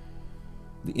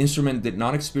 the instrument did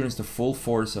not experience the full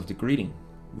force of the greeting,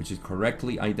 which is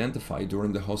correctly identified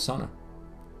during the Hosanna,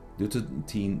 due to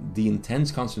the intense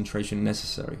concentration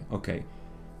necessary. Okay.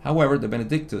 However, the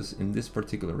Benedictus in this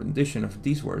particular rendition of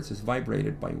these words is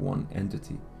vibrated by one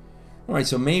entity. Alright,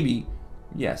 so maybe,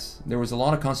 yes, there was a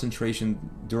lot of concentration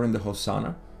during the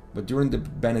Hosanna, but during the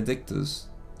Benedictus,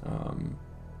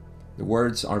 the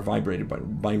words are vibrated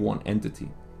by one entity.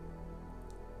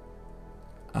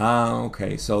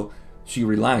 Okay, so she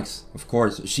relaxed, of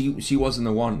course. She wasn't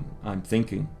the one, I'm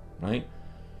thinking, right?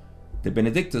 The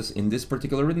Benedictus in this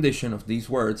particular rendition of these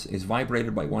words is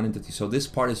vibrated by one entity. So this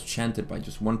part is chanted by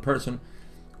just one person.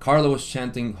 Carla was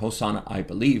chanting Hosanna, I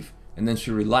believe, and then she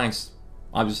relaxed,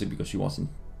 obviously because she wasn't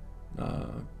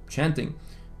chanting,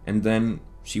 and then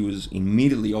she was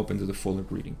immediately open to the fuller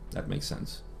greeting. That makes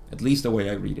sense, at least the way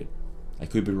I read it. I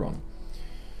could be wrong.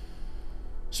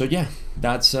 So yeah,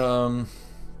 that's I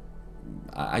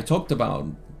talked about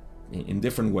in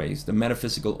different ways the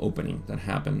metaphysical opening that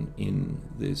happened in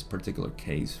this particular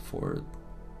case for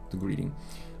the greeting.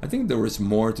 I think there was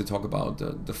more to talk about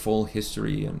the full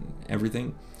history and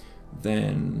everything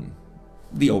than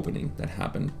the opening that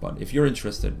happened, but if you're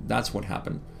interested, that's what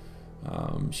happened.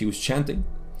 She was chanting,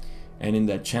 and in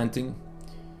that chanting,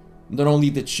 not only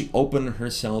did she open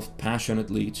herself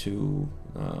passionately to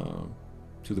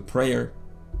the prayer,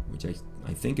 which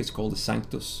I think is called the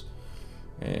Sanctus,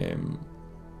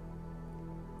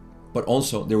 but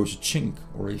also there was a chink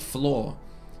or a flaw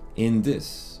in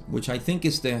this, which I think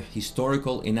is the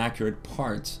historical inaccurate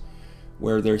part,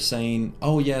 where they're saying,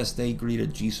 oh yes, they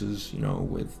greeted Jesus, you know,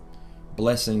 with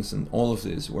blessings and all of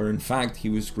this, where in fact he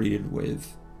was greeted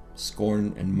with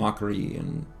scorn and mockery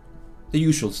and the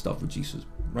usual stuff with Jesus,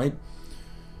 right?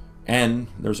 And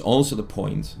there's also the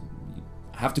point, you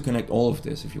have to connect all of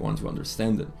this if you want to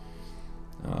understand it.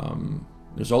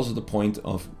 There's also the point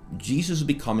of Jesus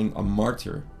becoming a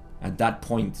martyr. At that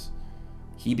point,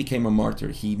 he became a martyr.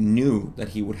 He knew that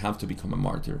he would have to become a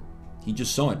martyr. He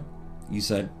just saw it. He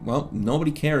said, well,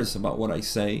 nobody cares about what I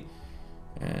say,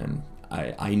 and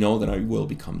I know that I will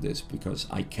become this because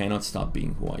I cannot stop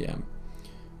being who I am.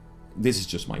 This is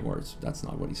just my words. That's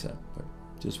not what he said, but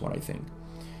just what I think.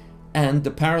 And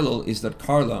the parallel is that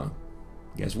Carla,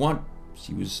 guess what?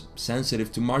 She was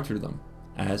sensitive to martyrdom,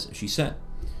 as she said.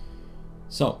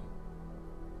 So,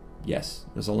 yes,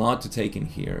 there's a lot to take in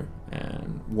here,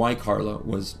 and why Carla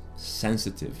was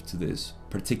sensitive to this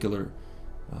particular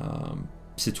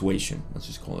situation, let's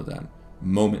just call it that,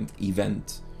 moment,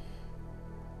 event.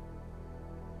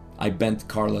 I bet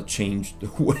Carla changed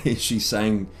the way she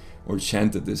sang or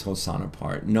chanted this Hosanna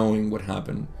part, knowing what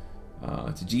happened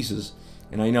to Jesus,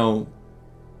 and I know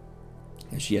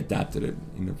she adapted it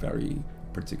in a very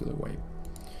particular way.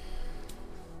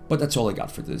 But that's all I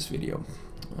got for this video.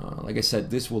 Like I said,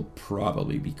 this will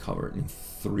probably be covered in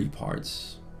 3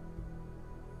 parts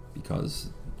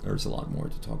because there's a lot more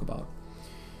to talk about.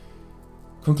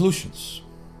 Conclusions.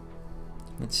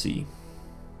 Let's see.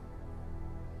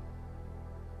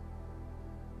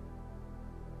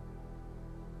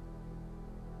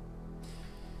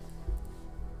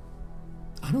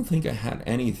 I don't think I had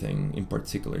anything in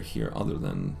particular here other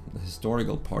than the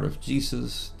historical part of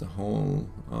Jesus, the whole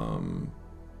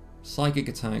psychic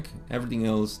attack, everything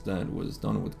else that was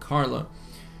done with Carla.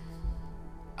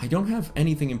 I don't have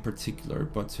anything in particular,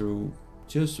 but to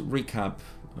just recap,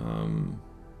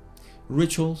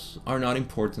 rituals are not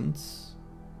important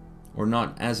or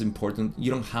not as important. You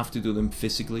don't have to do them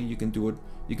physically. You can do it,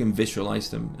 you can visualize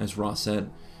them, as Ross said.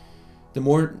 The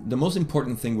most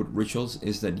important thing with rituals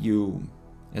is that you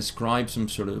ascribe some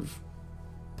sort of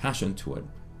passion to it,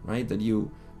 right? That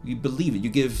you believe it, you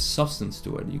give substance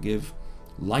to it, you give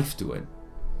life to it.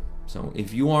 So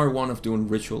if you are one of doing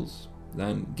rituals,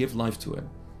 then give life to it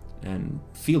and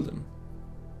feel them.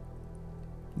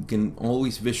 You can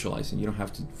always visualize, and you don't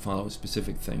have to follow a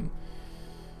specific thing.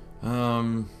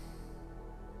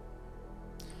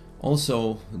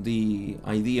 Also, the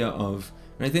idea of,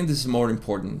 and I think this is more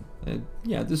important,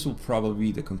 yeah, this will probably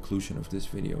be the conclusion of this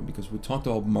video because we talked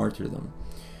about martyrdom.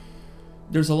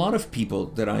 There's a lot of people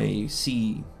that I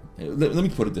see, let me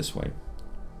put it this way,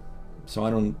 so I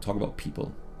don't talk about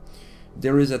people.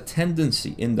 There is a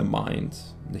tendency in the mind,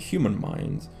 the human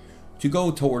mind, to go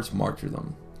towards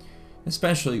martyrdom,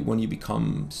 especially when you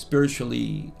become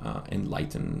spiritually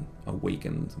enlightened,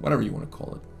 awakened, whatever you want to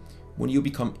call it. When you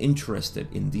become interested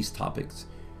in these topics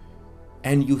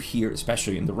and you hear,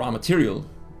 especially in the raw material,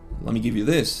 let me give you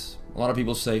this. A lot of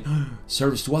people say,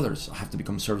 service to others. I have to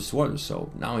become service to others.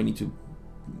 So now I need to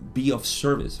be of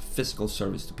service, physical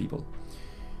service to people.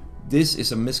 This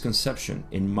is a misconception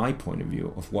in my point of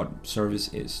view of what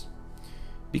service is.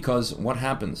 Because what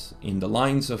happens in the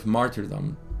lines of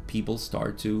martyrdom, people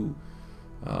start to,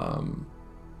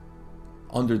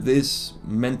 under this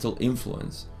mental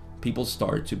influence, people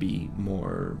start to be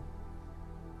more,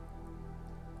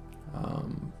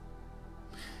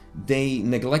 they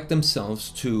neglect themselves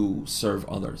to serve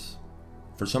others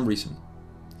for some reason.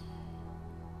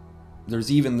 There's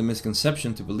even the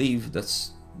misconception to believe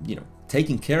that's, you know,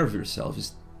 taking care of yourself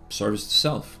is service to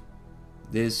self.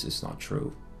 This is not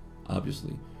true,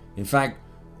 obviously. In fact,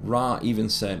 Ra even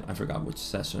said, I forgot which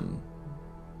session,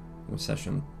 it was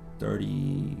session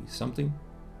 30 something.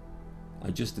 I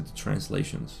just did the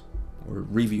translations or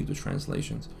reviewed the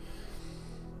translations.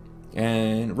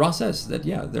 And Ra says that,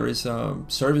 yeah, there is a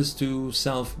service to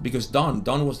self, because Don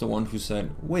was the one who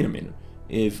said, wait a minute,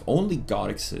 if only God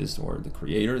exists or the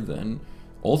creator, then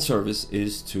all service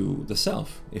is to the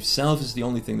self. If self is the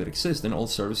only thing that exists, then all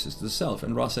service is to the self.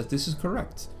 And Ra said, this is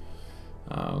correct.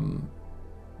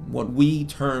 What we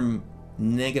term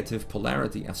negative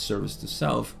polarity as service to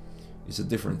self is a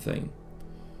different thing.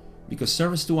 Because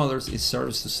service to others is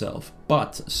service to self,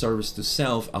 but service to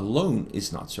self alone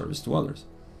is not service to others.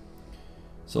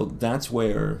 So that's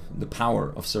where the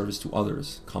power of service to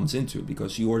others comes into,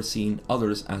 because you are seeing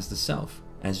others as the self,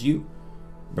 as you.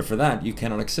 But for that, you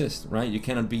cannot exist, right? You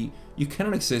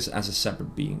cannot exist as a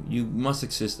separate being. You must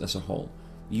exist as a whole.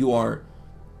 You are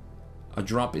a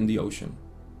drop in the ocean,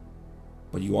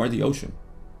 but you are the ocean.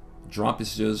 Drop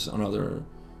is just another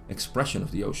expression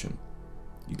of the ocean.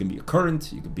 You can be a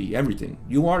current, you can be everything.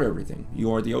 You are everything.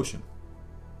 You are the ocean.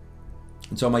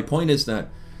 And so my point is that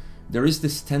there is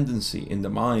this tendency in the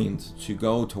mind to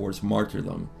go towards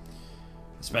martyrdom,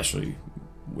 especially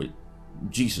with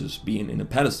Jesus being in a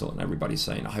pedestal and everybody's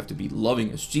saying, I have to be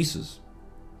loving as Jesus.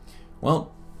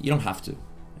 Well, you don't have to.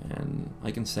 And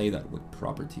I can say that with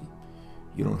property.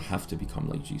 You don't have to become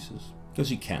like Jesus,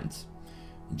 because you can't.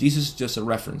 Jesus is just a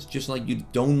reference, just like you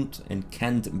don't and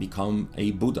can't become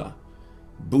a Buddha.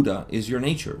 Buddha is your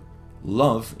nature.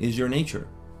 Love is your nature.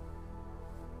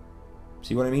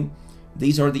 See what I mean?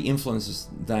 These are the influences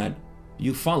that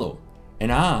you follow.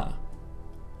 And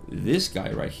this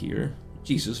guy right here,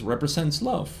 Jesus, represents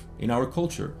love in our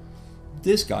culture.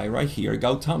 This guy right here,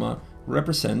 Gautama,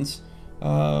 represents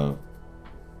pure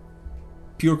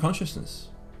consciousness,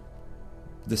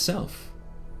 the self.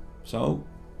 So,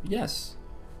 yes,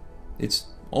 it's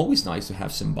always nice to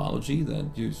have symbology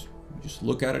that you just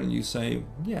look at it and you say,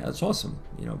 yeah, that's awesome,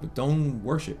 but don't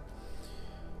worship.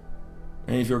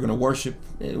 And if you're going to worship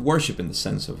in the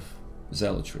sense of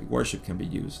zealotry. Worship can be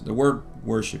used. The word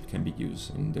worship can be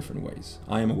used in different ways.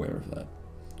 I am aware of that.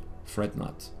 Fret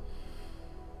not.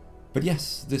 But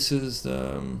yes, this is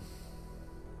the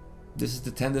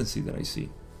tendency that I see.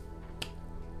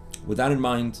 With that in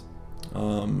mind,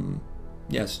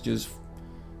 yes, just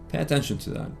pay attention to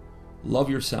that. Love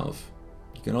yourself.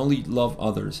 You can only love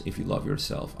others if you love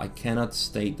yourself. I cannot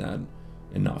state that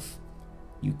enough.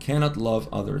 You cannot love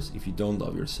others if you don't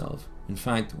love yourself. In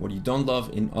fact, what you don't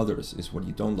love in others is what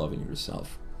you don't love in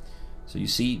yourself. So you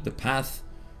see, the path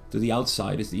to the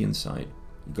outside is the inside.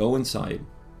 Go inside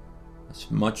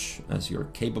as much as you're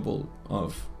capable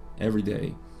of every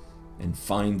day and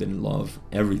find and love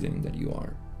everything that you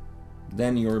are.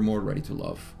 Then you're more ready to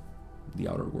love the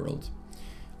outer world.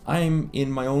 I'm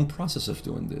in my own process of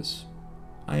doing this.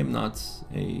 I'm not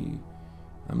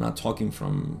talking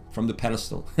from the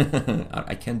pedestal.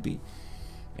 I can't be.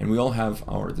 And we all have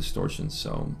our distortions,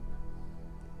 so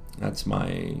that's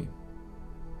my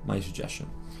suggestion.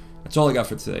 That's all I got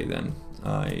for today then.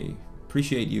 I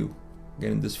appreciate you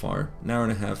getting this far, an hour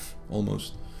and a half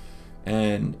almost.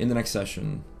 And in the next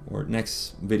session, or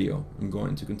next video, I'm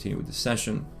going to continue with this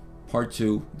session. Part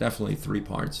 2, definitely 3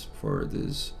 parts for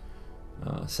this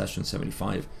session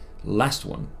 75. Last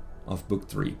one of book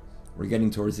 3. We're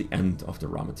getting towards the end of the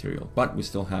raw material, but we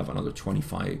still have another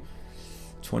 26,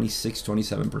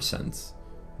 27%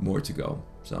 more to go.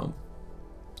 So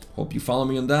hope you follow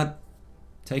me on that.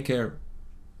 Take care.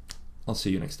 I'll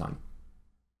see you next time.